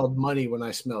 I smelled money when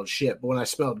I smelled shit. But when I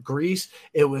smelled grease,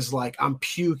 it was like I'm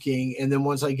puking. And then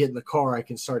once I get in the car, I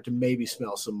can start to maybe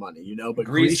smell some money, But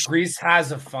grease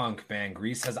has a funk, man.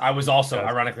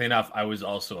 Ironically enough, I was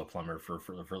also a plumber for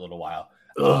a little while.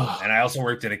 And I also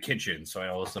worked in a kitchen, so I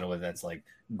also know what that's like.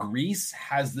 Grease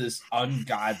has this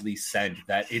ungodly scent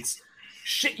that it's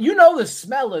shit. The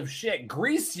smell of shit.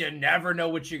 Grease, you never know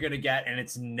what you're gonna get, and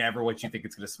it's never what you think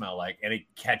it's gonna smell like, and it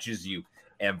catches you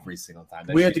every single time.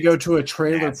 We had to go to a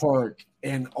trailer park,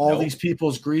 and all these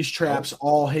people's grease traps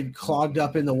all had clogged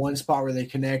up in the one spot where they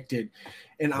connected.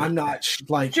 And I'm not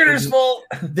like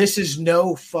this is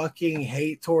no fucking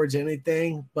hate towards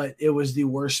anything, but it was the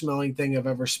worst smelling thing I've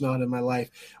ever smelled in my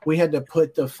life. We had to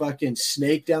put the fucking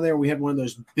snake down there. We had one of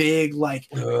those big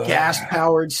gas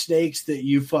powered snakes that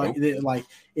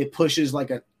it pushes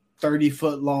like a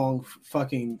 30-foot long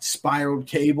fucking spiraled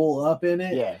cable up in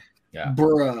it. Yeah.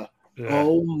 Bruh.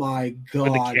 Oh my God.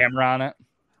 With the camera on it.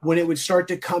 When it would start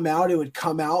to come out, it would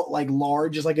come out like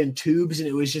large, just like in tubes, and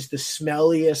it was just the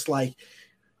smelliest,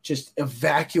 just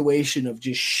evacuation of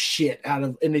just shit out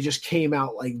of, and it just came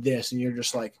out like this, and you're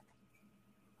just like,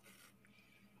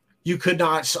 you could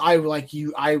not. I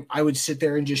would sit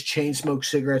there and just chain smoke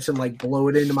cigarettes and blow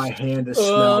it into my hand to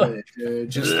smell it, dude.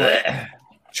 Just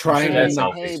trying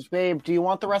to. Hey, babe, do you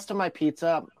want the rest of my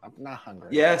pizza? I'm not hungry.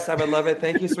 Yes, I would love it.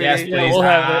 Thank you, sweetie. Yes, please. We'll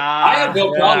have it. I have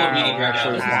no problem eating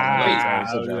breakfast.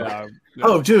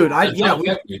 Oh, dude,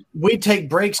 we'd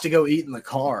take breaks to go eat in the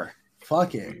car.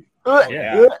 Fuck it.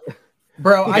 Yeah.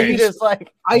 Bro,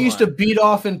 I used to beat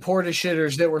off in porta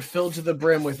shitters that were filled to the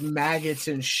brim with maggots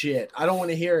and shit. I don't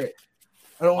want to hear it.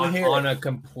 On a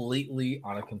completely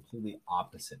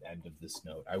opposite end of this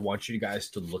note, I want you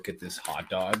guys to look at this hot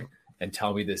dog and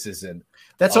tell me this isn't.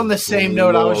 That's on the same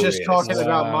note I was just talking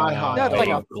about my hot dog. That's like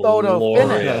a photo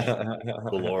finish.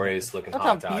 Glorious looking That's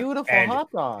hot dog. That's a beautiful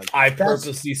hot dog. I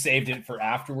purposely saved it for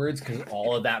afterwards because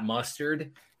all of that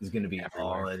mustard is going to be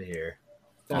all in here.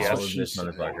 That's this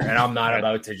motherfucker. And I'm not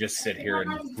about to just sit here and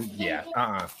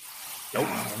nope.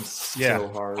 So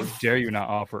hard. How dare you not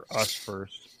offer us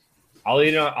first? I'll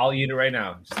eat it right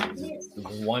now. Just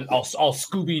one. I'll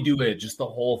Scooby Doo it. Just the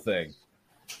whole thing.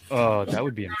 Oh, that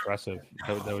would be impressive.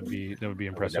 That would be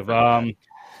impressive.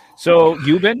 So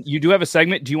Yuban, you do have a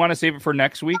segment. Do you want to save it for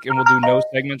next week, and we'll do no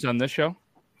segments on this show?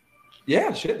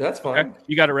 Yeah, shit, that's fine. Okay.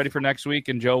 You got it ready for next week,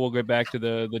 and Joe will get back to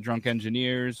the drunk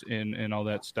engineers and all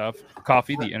that stuff.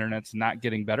 Coffee, the internet's not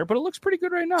getting better, but it looks pretty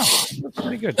good right now. It looks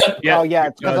pretty good. Yeah. Oh yeah,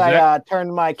 it's because I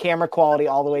turned my camera quality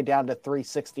all the way down to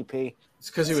 360p. It's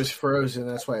because it was frozen.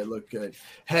 That's why it looked good.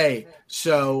 Hey,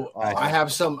 so I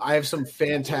have some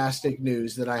fantastic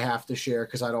news that I have to share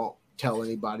because I don't tell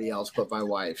anybody else but my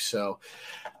wife. So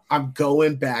I'm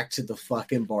going back to the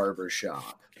fucking barber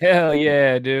shop. Hell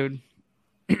yeah, dude.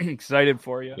 Excited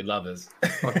for you. We love this.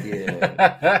 Fuck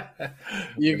yeah.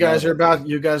 You guys are about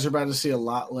to see a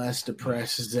lot less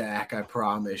depressed Zach, I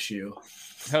promise you.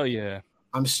 Hell yeah.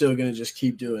 I'm still gonna just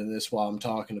keep doing this while I'm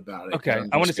talking about it. Okay.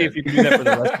 I want to see if you can do that for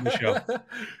the rest of the show.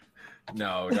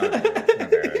 No, not do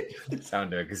it.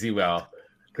 Sound it, because he will.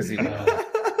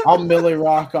 I'll Millie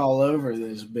Rock all over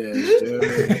this bitch, dude.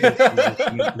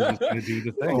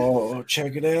 Oh,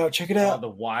 check it out. Check it Oh, out. the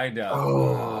wind up.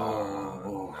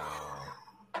 Oh.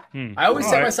 I always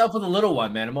set myself with a little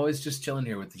one, man. I'm always just chilling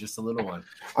here with just a little one.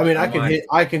 I mean, don't mind.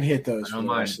 I can hit those. I don't for the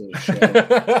mind. rest of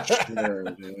the show. Sure,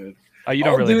 dude. You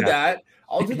don't I'll really do have- that.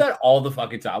 I'll do that all the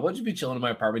fucking time. I'll just be chilling in my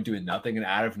apartment doing nothing, and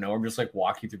out of nowhere, I'm just like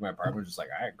walking through my apartment, just like,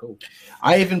 all right, cool.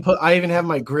 I even have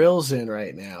my grills in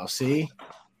right now. See?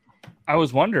 I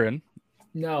was wondering.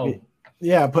 No.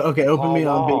 Yeah, but okay, open me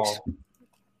on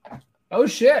big. Oh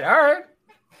shit! All right.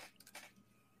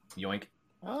 Yoink.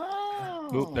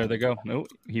 Oh, there they go. No,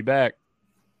 he back.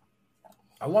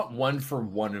 I want one for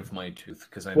one of my tooth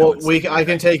because I know. Well, I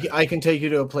can take you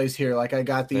to a place here. Like I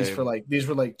got these for like these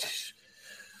were like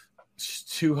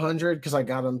 200 because I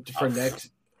got them for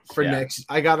next.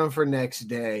 I got them for next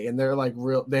day, and they're like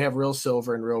real. They have real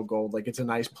silver and real gold. Like it's a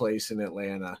nice place in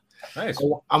Atlanta. Nice.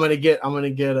 I'm gonna get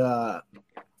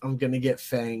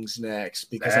fangs next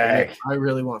because I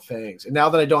really want fangs. And now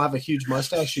that I don't have a huge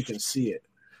mustache, you can see it.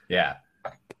 Yeah.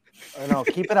 I know.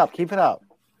 Keep it up. Keep it up.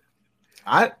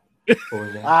 I.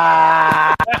 What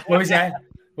was that?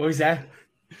 What was that?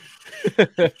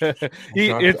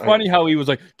 It's funny how he was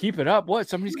like, "Keep it up." What?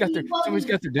 Somebody's got their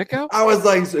dick out. I was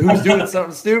like, "Who's doing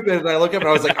something stupid?" And I look up and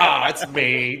I was like, "It's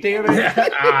me! Damn it!"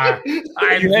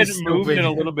 You hadn't moved in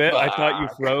a little bit. I thought you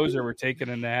froze or were taking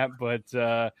a nap, but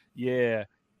yeah.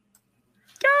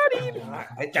 Got him.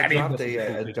 I dropped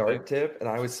a dart tip, and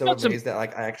I was so amazed that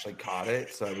like I actually caught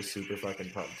it. So I was super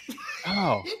fucking pumped.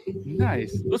 Oh,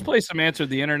 nice. Let's play some Answer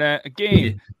the Internet, a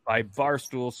game by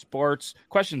Barstool Sports.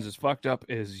 Questions as fucked up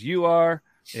as you are,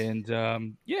 and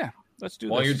yeah, let's do.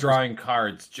 While this. you're drawing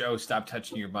cards, Joe, stop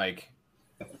touching your mic.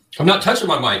 I'm not touching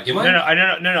my mic. Am I?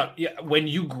 No. Yeah, when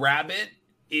you grab it,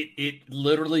 it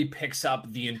literally picks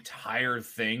up the entire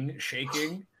thing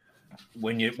shaking.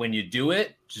 When you do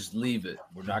it, just leave it.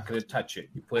 We're not going to touch it.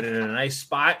 You put it in a nice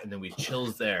spot, and then we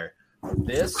chills there.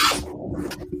 This.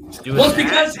 Well, it's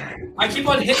because I keep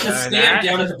on hitting the stand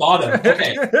down at the bottom.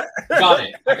 Okay, got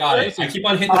it. I got it. I keep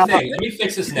on hitting the thing. Let me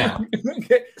fix this now.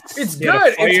 Okay. It's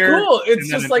good. It's cool. It's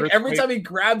just like every time he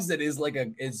grabs it is like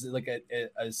an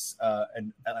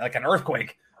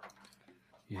earthquake.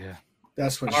 Yeah.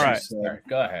 That's what All she right. said. Sorry,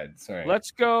 go ahead. Sorry.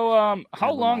 Let's go. How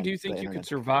Never long mind. do you think The you could internet.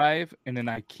 survive in an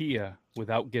IKEA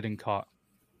without getting caught?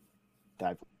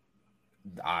 Not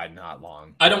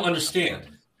long. I don't understand.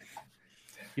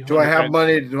 Do I have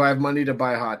money? Do I have money to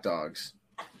buy hot dogs?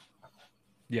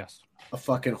 Yes. A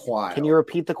fucking while. Can you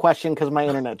repeat the question? Because my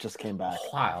internet just came back.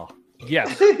 Wow.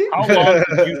 Yes. How long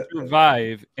could you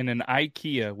survive in an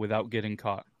IKEA without getting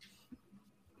caught?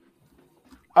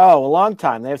 Oh, a long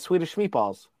time. They have Swedish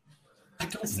meatballs.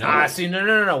 Nah, see,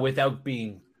 no. Without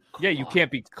being. Yeah, you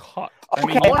can't be caught.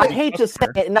 Okay, I hate to say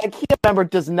it, an IKEA member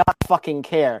does not fucking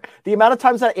care. The amount of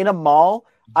times that in a mall,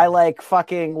 I like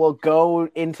fucking will go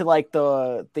into like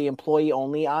the employee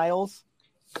only aisles.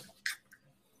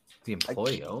 The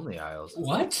employee only aisles.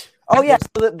 What? Oh yeah,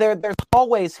 so there's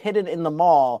hallways hidden in the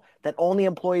mall that only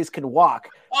employees can walk.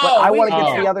 But I want to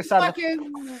get to the other side.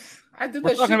 I did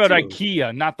We're that talking shit about too.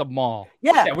 IKEA, not the mall.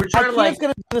 Yeah, we're trying to IKEA's like.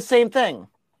 gonna do the same thing.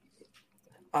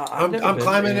 I'm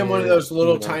climbing in one of those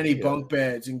little tiny bunk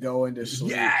beds and going to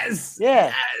sleep. Yes.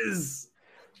 Yeah. Yes.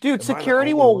 Dude,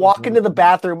 security will walk into the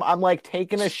bathroom. I'm like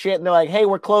taking a shit and they're like, hey,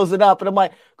 we're closing up. And I'm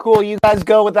like, cool, you guys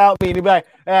go without me. And you'd be like,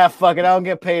 fuck it, I don't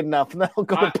get paid enough. And then I'll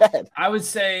go to bed. I would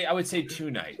say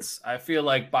 2 nights. I feel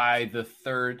like by the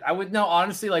third,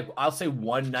 honestly, like I'll say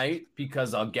one night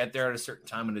because I'll get there at a certain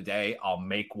time of the day. I'll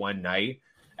make one night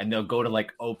and they'll go to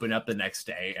like open up the next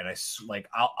day. And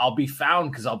I'll be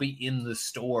found because I'll be in the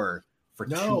store for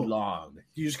too long.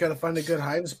 You just got to find a good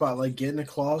hiding spot, like get in a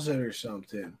closet or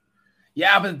something.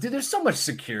 Yeah, but dude, there's so much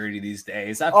security these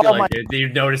days. I feel like you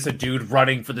notice a dude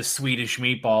running for the Swedish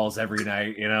meatballs every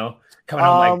night, you know? Coming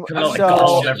out like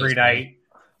gold every night.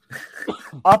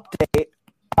 Update.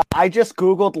 I just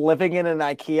Googled living in an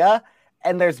IKEA,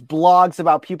 and there's blogs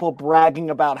about people bragging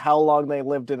about how long they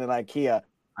lived in an IKEA.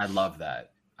 I love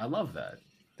that.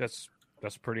 That's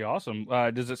pretty awesome.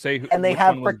 Does it say And they which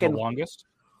have one was the frickin' longest?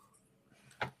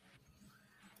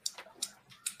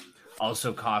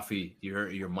 Also, coffee,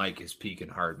 your mic is peaking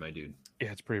hard, my dude.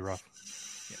 Yeah, it's pretty rough.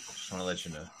 Yeah, just want to let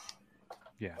you know.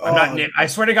 Yeah, I'm not. I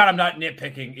swear to God, I'm not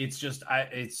nitpicking. It's just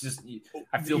I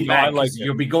feel bad. Like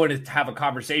you'll be going to have a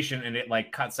conversation and it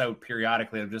like cuts out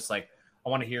periodically. I'm just like, I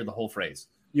want to hear the whole phrase.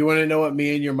 You want to know what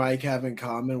me and your mic have in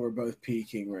common? We're both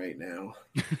peaking right now.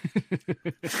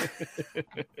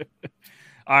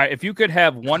 All right, if you could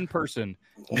have one person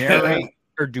narrate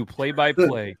or do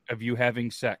play-by-play of you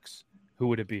having sex, who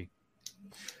would it be?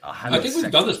 I think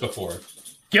we've done this before.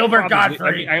 Gilbert Probably.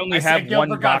 Godfrey. I only said have Gilbert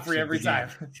one Godfrey box every of the game.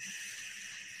 time.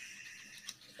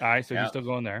 All right, so Yeah. you're still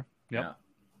going there. Yep.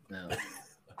 No.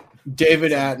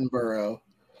 David Attenborough.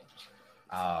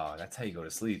 Oh, that's how you go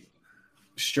to sleep.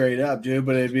 Straight up, dude.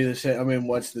 But it'd be the same. I mean,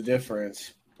 what's the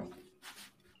difference?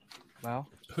 Well,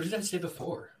 Who did I say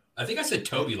before? I think I said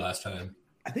Toby last time.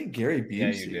 I think Gary Yeah,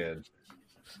 Busey. you did.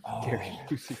 Gary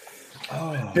Busey.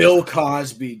 Oh. Bill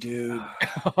Cosby, dude.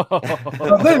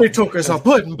 And then he took us a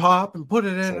pudding pop and put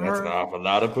it in So that's her. an awful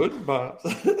lot of pudding pops.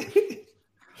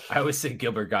 I always say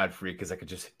Gilbert Godfrey because I could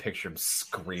just picture him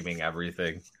screaming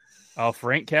everything. Oh,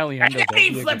 Frank Caliendo. that'd be a He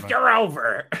good flipped one. her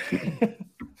over.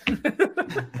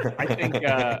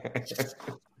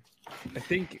 I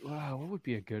think. Wow, what would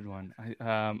be a good one?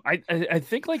 I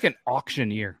think like an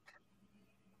auctioneer.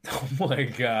 Oh my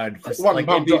God! One Like,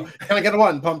 pump. maybe- Can I get a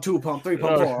 1 pump, 2 pump, 3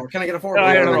 pump, 4? Can I get a 4?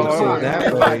 I don't know.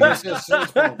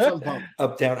 Pump.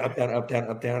 Up, down, up, down, up, down,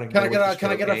 up, down. And Can I go get a with the can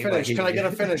I get a stroke game finish? like Can I he- get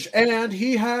a finish? And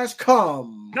he has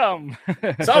come. Dumb.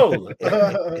 Sold.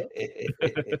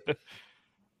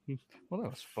 Well, that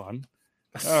was fun.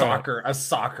 A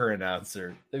soccer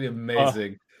announcer. That'd be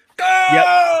amazing.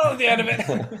 Go! The end of it.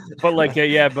 But like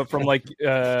but from like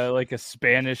a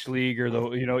Spanish league or the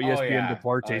ESPN yeah.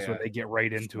 Deportes Oh, where yeah. they get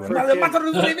right into it. Go!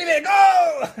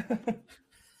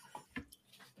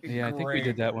 Yeah, I think we Great.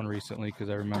 did that one recently because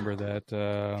I remember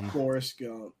that. Forrest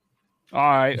Gump. All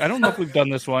right, I don't know if we've done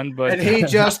this one, but And he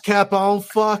just kept on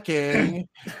fucking.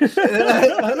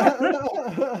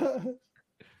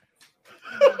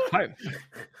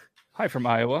 Hi from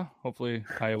Iowa. Hopefully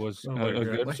Iowa's Oh my God.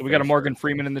 good. So we got a Morgan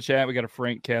Freeman in the chat. We got a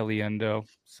Frank Caliendo.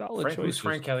 Solid Who's choices.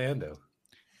 Frank Caliendo?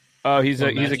 Oh, he's From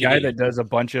a Matt guy TV. that does a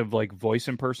bunch of like voice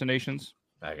impersonations.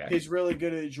 Okay. He's really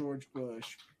good at George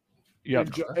Bush. Yep.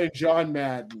 And John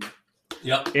Madden.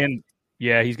 Yep. And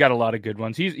yeah, he's got a lot of good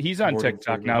ones. He's on Morgan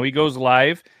TikTok Freeman. now. He goes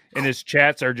live and his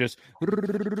chats are just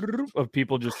of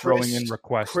people just throwing in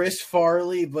requests. Chris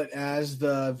Farley, but as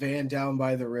the Van Down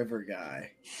by the River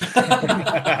guy.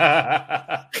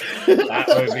 That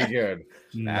would be good.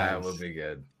 That Nice. would be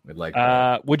good. We'd like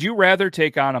that. Would you rather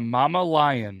take on a mama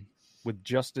lion with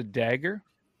just a dagger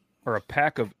or a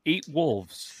pack of 8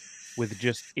 wolves with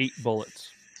just 8 bullets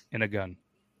in a gun?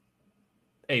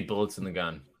 8 bullets in the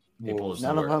gun. 8 bullets in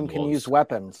None the of wor- them can wolves. use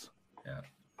weapons.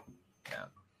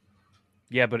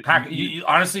 Yeah, but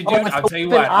Honestly, dude, Oh, it's I'll the tell you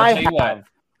weapon what. I'll I tell you what. have.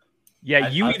 yeah,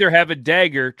 you either have a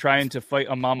dagger trying to fight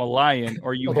a mama lion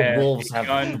or you The have wolves a have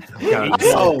gun. guns.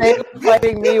 Oh, They're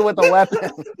fighting me with a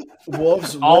weapon.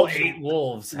 Wolves. All wolves, 8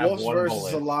 wolves have wolves one versus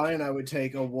bullet. a lion. I would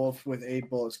take a wolf with 8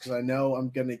 bullets because I know I'm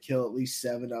gonna kill at least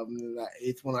 7 of them. And that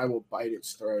 8th one, I will bite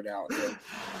its throat out. Dude.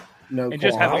 No, And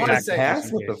just qualms. have I a wanna pack say- just Pass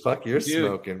in what the case. fuck you're Dude,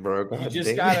 smoking, bro. You God just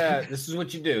damn gotta. This is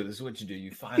what you do.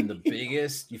 You find the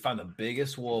biggest. You find the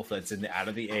biggest wolf that's out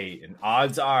of the 8, and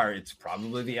odds are it's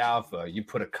probably the alpha. You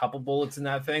put a couple bullets in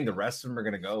that thing, the rest of them are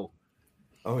gonna go.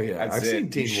 Oh yeah, That's I've it. seen You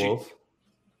Teen shoot- Wolf.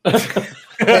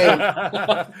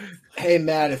 Hey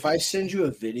Matt, if I send you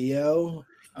a video,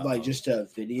 like just a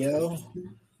video,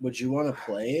 would you want to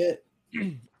play it?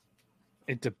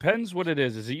 It depends what it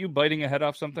is. Is it you biting a head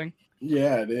off something?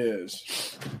 Yeah, it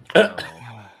is. No.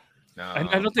 I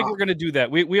don't think we're going to do that.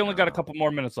 We only got a couple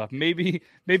more minutes left. Maybe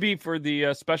for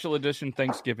the special edition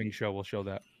Thanksgiving show, we'll show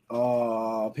that.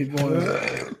 Oh, people want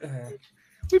to.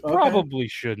 We probably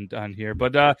shouldn't on here,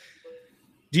 but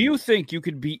do you think you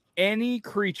could beat any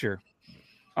creature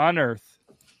on Earth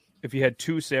if you had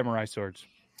 2 samurai swords?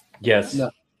 Yes.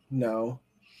 No.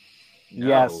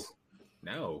 Yes.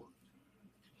 No.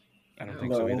 I don't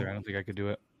think so No. either. I don't think I could do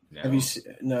it. No. Have you?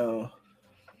 No.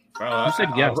 You said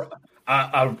yes.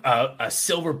 A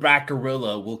silverback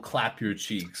gorilla will clap your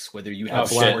cheeks whether you have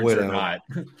Black swords Widow. or not.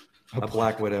 A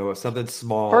black widow, something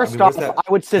small. First what's off, that-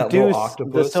 I would that little seduce the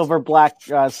octopus?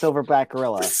 silverback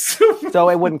gorilla, so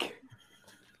it wouldn't.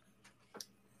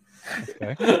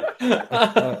 Okay.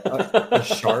 a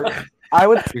shark. I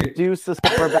would seduce the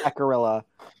silverback gorilla.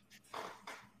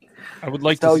 I would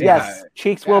like So to see yes,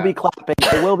 cheeks will be clapping.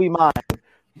 It will be mine,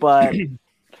 but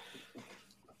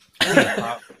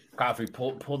Coffee,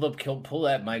 pull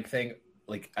that mic thing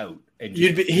like out. And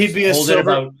He'd be a hold it silver.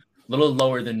 about a little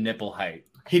lower than nipple height.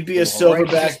 He'd be a Right, silverback.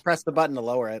 just press the button to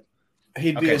lower it.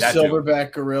 He'd be Okay, a that too.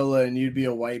 silverback gorilla, and you'd be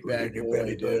a whiteback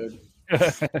boy, dude.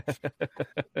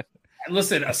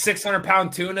 Listen, a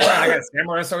 600-pound tuna. I got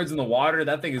samurai swords in the water.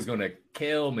 That thing is going to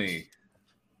kill me.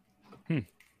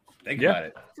 Think about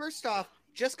it. First off,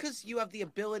 just because you have the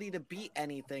ability to beat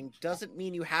anything doesn't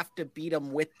mean you have to beat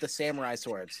them with the samurai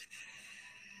swords.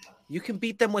 You can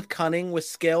beat them with cunning, with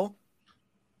skill.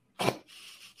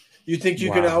 You think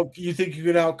you could out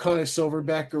cunt a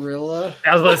silverback gorilla?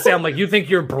 I was about to say, I'm like, you think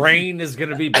your brain is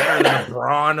going to be better than the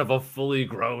brawn of a fully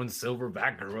grown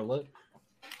silverback gorilla?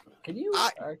 Can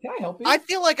I help you? I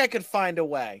feel like I could find a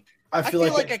way. I feel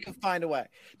like I could find a way.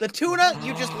 The tuna,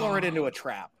 you just lure it into a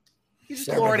trap. You just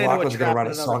lure it into a trap. Gonna write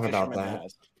a song about that.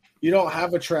 Has. You don't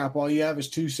have a trap. All you have is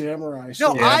two samurai.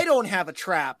 No, I don't have a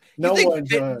trap. No one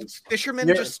does. Fishermen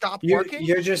just stop working.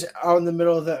 You're just out in the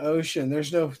middle of the ocean.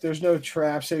 There's no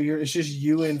trap. So it's just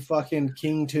you and fucking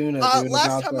King Tuna.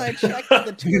 Last time I checked,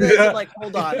 the tuna is like,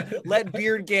 hold on, let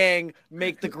Beard Gang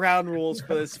make the ground rules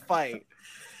for this fight.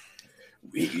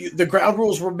 The ground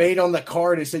rules were made on the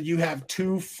card. It said you have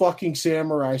two fucking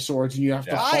samurai swords and you have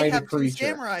to fight a creature. I have two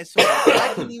samurai swords.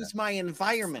 I can use my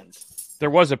environment. There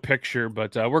was a picture,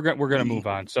 but we're gonna move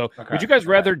on. So, would you guys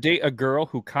rather date a girl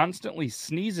who constantly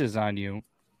sneezes on you,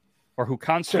 or who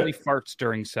constantly farts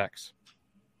during sex?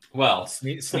 Well,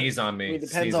 sneeze on me. It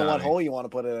depends on what hole you want to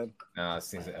put it in. No,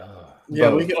 sneeze. Oh.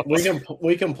 Yeah, we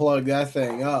can plug that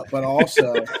thing up, but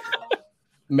also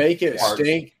make it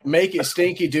stink. Make it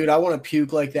stinky, dude. I want to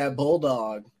puke like that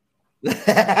bulldog.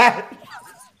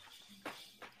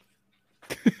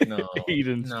 No,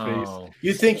 Aiden's face.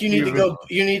 You think you need to go?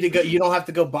 You need to go. You don't have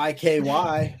to go buy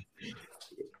KY.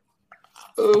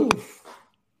 Oof.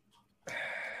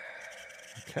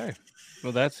 Okay,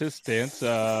 well that's his stance.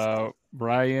 Ryan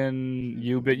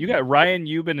Euban, you got Ryan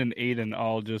Euban and Aiden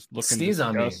all just looking. Sneeze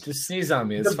on me. Just sneeze on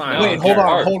me. It's fine. Wait, hold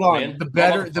on. Man.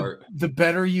 The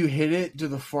better you hit it, do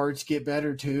the farts get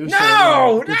better too?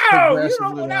 No.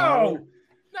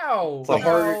 It's like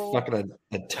fucking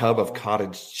a tub of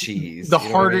cottage cheese. The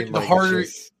harder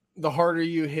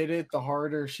you hit it, the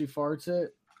harder she farts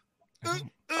it.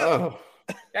 Oh.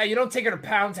 Yeah, you don't take her to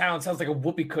Pound Town. It sounds like a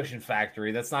whoopee cushion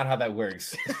factory. That's not how that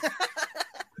works.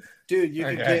 Dude,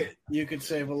 you could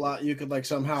save a lot. You could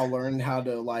somehow learn how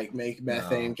to make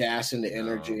methane gas into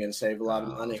energy and save a lot of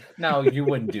money. No, you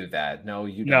wouldn't do that. No,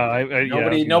 you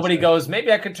don't. Nobody goes,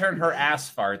 maybe I could turn her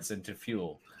ass farts into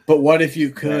fuel. But what if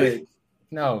you could?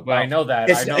 No, I know that.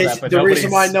 But the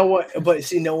reason why no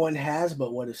one has.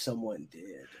 But what if someone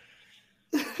did?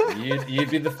 You'd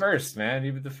be the first, man.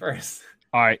 You'd be the first.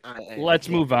 All right, let's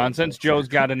move on. Since Joe's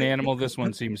got an animal, this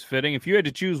one seems fitting. If you had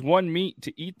to choose one meat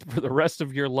to eat for the rest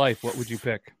of your life, what would you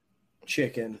pick?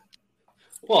 Chicken.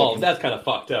 Well, that's kind of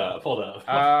fucked up. Hold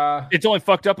up. It's only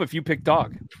fucked up if you pick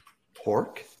dog.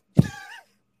 Pork.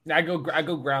 I go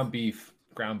ground beef.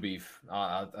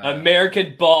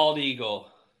 American bald eagle.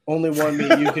 Only one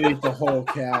meat you can eat the whole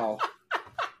cow.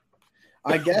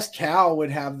 I guess cow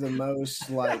would have the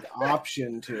most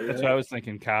option to. That's what I was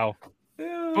thinking, cow.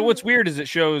 But what's weird is it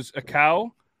shows a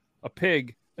cow, a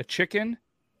pig, a chicken,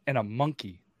 and a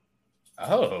monkey.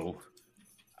 Oh.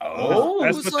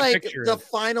 It was the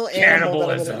final animal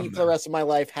that I'm going to eat for the rest of my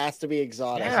life has to be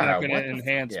exotic. Yeah, it's not going to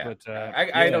enhance, but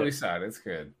I know we saw it. It's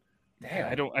good.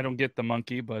 Damn. I don't get the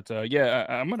monkey, but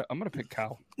I'm gonna pick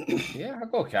cow. Yeah, I'll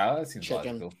go cow. That seems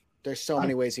logical. There's so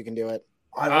many ways you can do it.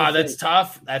 That's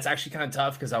tough. That's actually kind of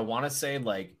tough because I want to say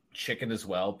chicken as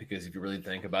well, because if you really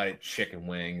think about it, chicken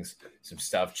wings, some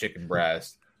stuffed chicken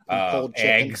breast,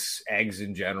 eggs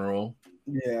in general.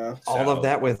 Yeah. All of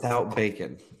that without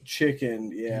bacon.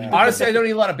 Chicken, yeah. Honestly, I don't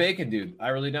eat a lot of bacon, dude. I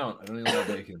really don't. I don't eat a lot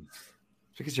of bacon.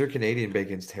 Because your Canadian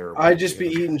bacon's terrible. I'd be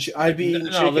eating chicken.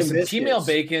 Listen, biscuits. female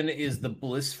bacon is the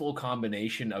blissful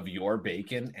combination of your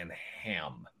bacon and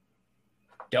ham.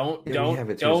 Don't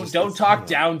talk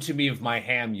down to me of my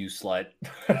ham, you slut.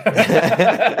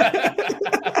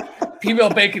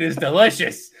 Female bacon is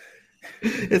delicious.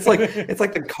 It's like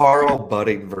the Carl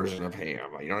Budding version of ham.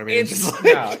 You know what I mean?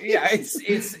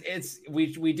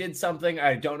 We did something.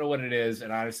 I don't know what it is,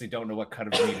 and I honestly don't know what cut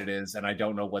of meat it is, and I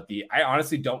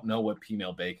honestly don't know what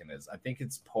female bacon is. I think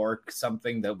it's pork,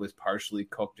 something that was partially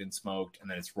cooked and smoked,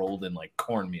 and then it's rolled in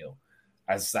cornmeal.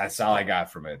 That's all I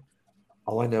got from it.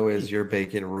 All I know is your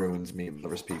bacon ruins meat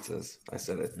lovers pizzas. I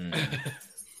said it.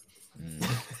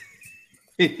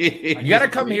 You gotta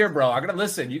come here, bro. I gotta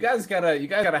listen. You guys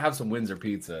gotta have some Windsor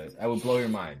pizza. I would blow your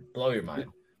mind.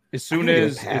 As soon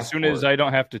as I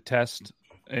don't have to test,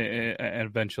 and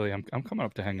eventually I'm coming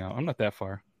up to hang out. I'm not that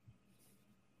far.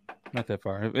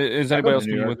 Is anybody else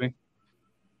coming with me?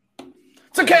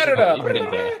 To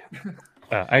Canada.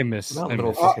 I miss. I'll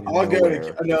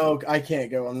go. No, I can't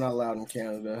go. I'm not allowed in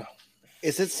Canada.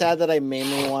 Is it sad that I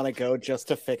mainly want to go just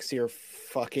to fix your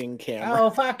fucking camera? Oh,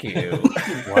 fuck you!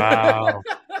 Wow.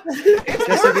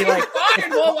 Just to be like,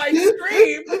 while I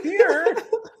stream here.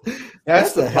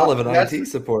 That's the hell of an IT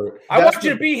support. I want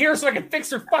you to be here so I can fix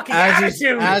your fucking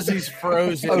attitude. As he's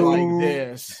frozen like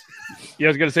this. Yeah, I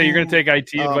was gonna say you're gonna take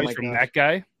IT advice from that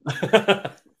guy.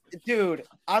 Dude,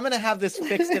 I'm gonna have this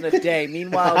fixed in a day.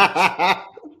 Meanwhile,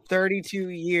 32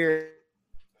 years.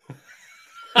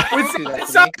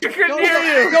 It's not I couldn't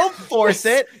hear you. Don't force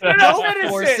it. Don't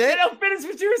force it. Don't finish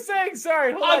what you were saying.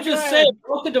 Sorry. Hold I'm on, just go saying. ahead.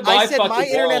 Welcome to my I said fucking my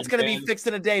internet's world, gonna man. be fixed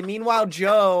in a day. Meanwhile,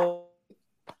 Joe.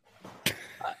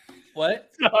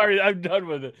 What? Sorry, I'm done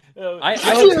with it. I Joe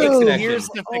have good takes connection. years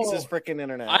to fix his freaking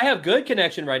internet. I have good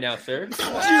connection right now, sir. Dude,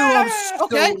 I'm so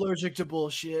Okay. allergic to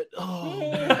bullshit. Oh,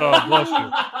 Oh, bless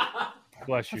you.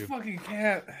 Bless I you. fucking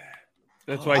can't.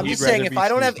 That's why I'm he'd just rather saying, if be I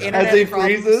don't have Steve. As he internet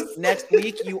problems freezes. next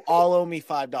week, you all owe me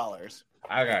 $5.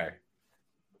 Okay.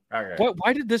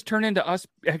 Why did this turn into us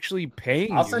actually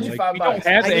paying I'll send you Like, $5. we don't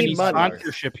have I need any money.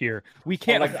 sponsorship here. We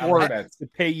can't like afford bets. to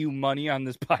pay you money on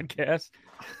this podcast.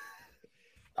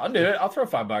 I'll do it. I'll throw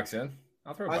 $5 in.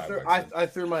 I'll throw I $5 threw, in. I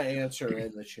threw my answer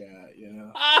in the chat. You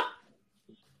know.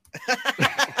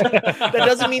 That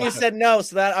doesn't mean you said no,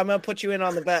 so that I'm gonna put you in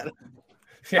on the bet.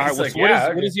 Yeah, All right, it's well, like, so what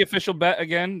yeah, is the official bet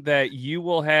again? That you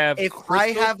will have If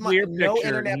crystal I have my clear no picture,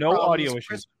 internet no problems, audio Chris-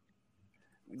 issues.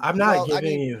 I'm not Well, I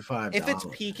giving mean, you $5. If it's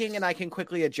peaking and I can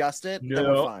quickly adjust it, then No.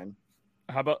 we're fine.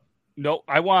 How about no?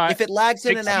 I want If it lags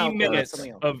in and 60 out, then that's minutes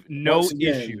something else. of no Once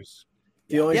again, issues.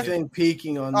 the only Yeah. thing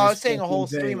peaking on Oh, this I was saying a whole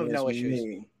fucking stream thing of no is issues.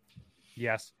 me.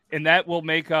 Yes, and that will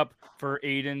make up for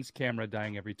Aiden's camera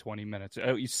dying every 20 minutes.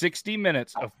 60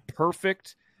 minutes of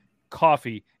perfect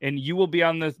coffee, and you will be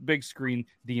on the big screen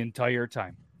the entire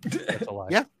time. That's a lie.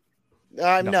 Yeah.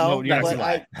 No, No, you're That's not a but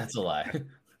lie. That's a lie.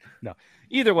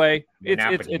 Either way, it's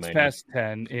Monopoly it's money. past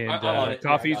 10, and I'm on it.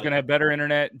 Coffee's Yeah, I got gonna have better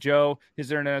internet. Joe, his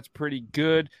internet's pretty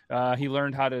good. He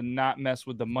learned how to not mess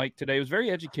with the mic today. It was a very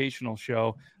educational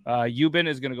show. Euban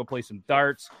is gonna go play some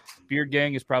darts. Beard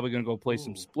Gang is probably gonna go play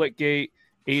some Splitgate.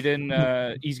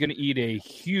 Aiden, he's gonna eat a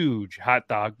huge hot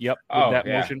dog. Yep, with Oh, that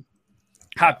yeah. motion.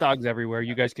 Hot dogs everywhere.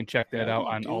 You guys can check that out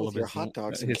on all of your his hot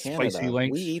dogs in his Canada. spicy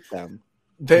links. We eat them.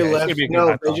 They Yeah, it's left. gonna be a good No,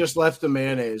 hot they dog. just left the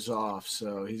mayonnaise off,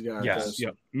 so he's got. Yes,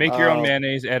 yep. Make your own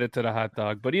mayonnaise, add it to the hot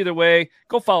dog. But either way,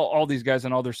 go follow all these guys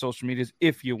on all their social medias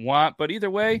if you want. But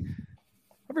either way,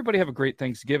 everybody have a great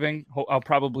Thanksgiving. I'll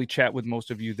probably chat with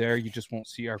most of you there. You just won't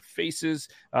see our faces.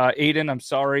 Aiden, I'm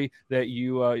sorry that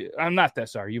you. I'm not that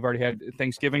sorry. You've already had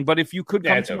Thanksgiving. But if you could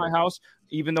come it's to my over. house,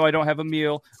 even though I don't have a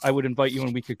meal, I would invite you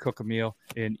and we could cook a meal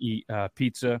and eat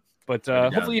pizza. But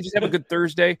hopefully you just have a good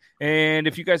Thursday. And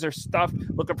if you guys are stuffed,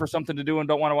 looking for something to do and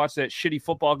don't want to watch that shitty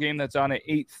football game that's on at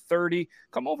 8:30,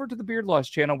 come over to the Beard Laws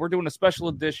channel. We're doing a special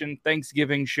edition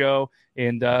Thanksgiving show.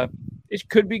 And it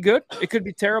could be good. It could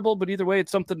be terrible. But either way,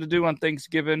 it's something to do on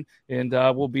Thanksgiving. And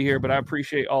we'll be here. But I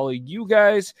appreciate all of you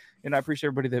guys. And I appreciate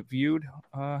everybody that viewed.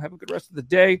 Have a good rest of the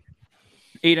day.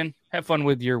 Aiden, have fun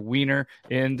with your wiener.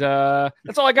 And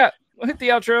that's all I got. We'll hit the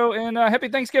outro. And happy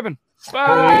Thanksgiving.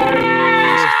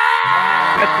 Bye.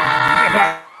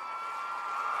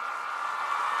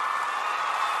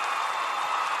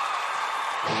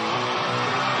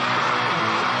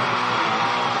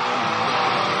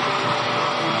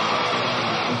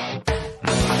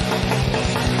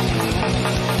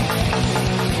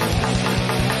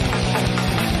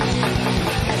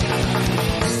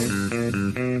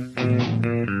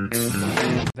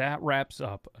 That wraps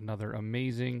up another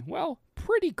amazing, well,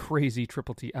 pretty crazy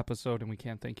Triple T episode, and we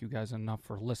can't thank you guys enough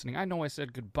for listening. I know I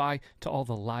said goodbye to all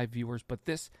the live viewers, but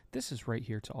this is right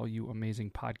here to all you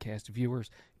amazing podcast viewers.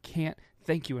 Can't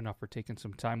thank you enough for taking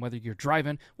some time, whether you're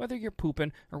driving, whether you're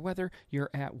pooping, or whether you're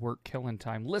at work killing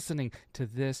time, listening to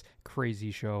this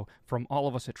crazy show. From all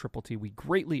of us at Triple T, we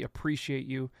greatly appreciate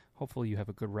you. Hopefully you have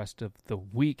a good rest of the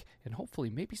week, and hopefully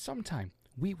maybe sometime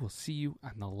we will see you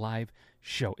on the live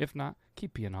show. If not,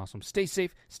 keep being awesome. Stay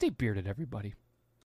safe. Stay bearded, everybody.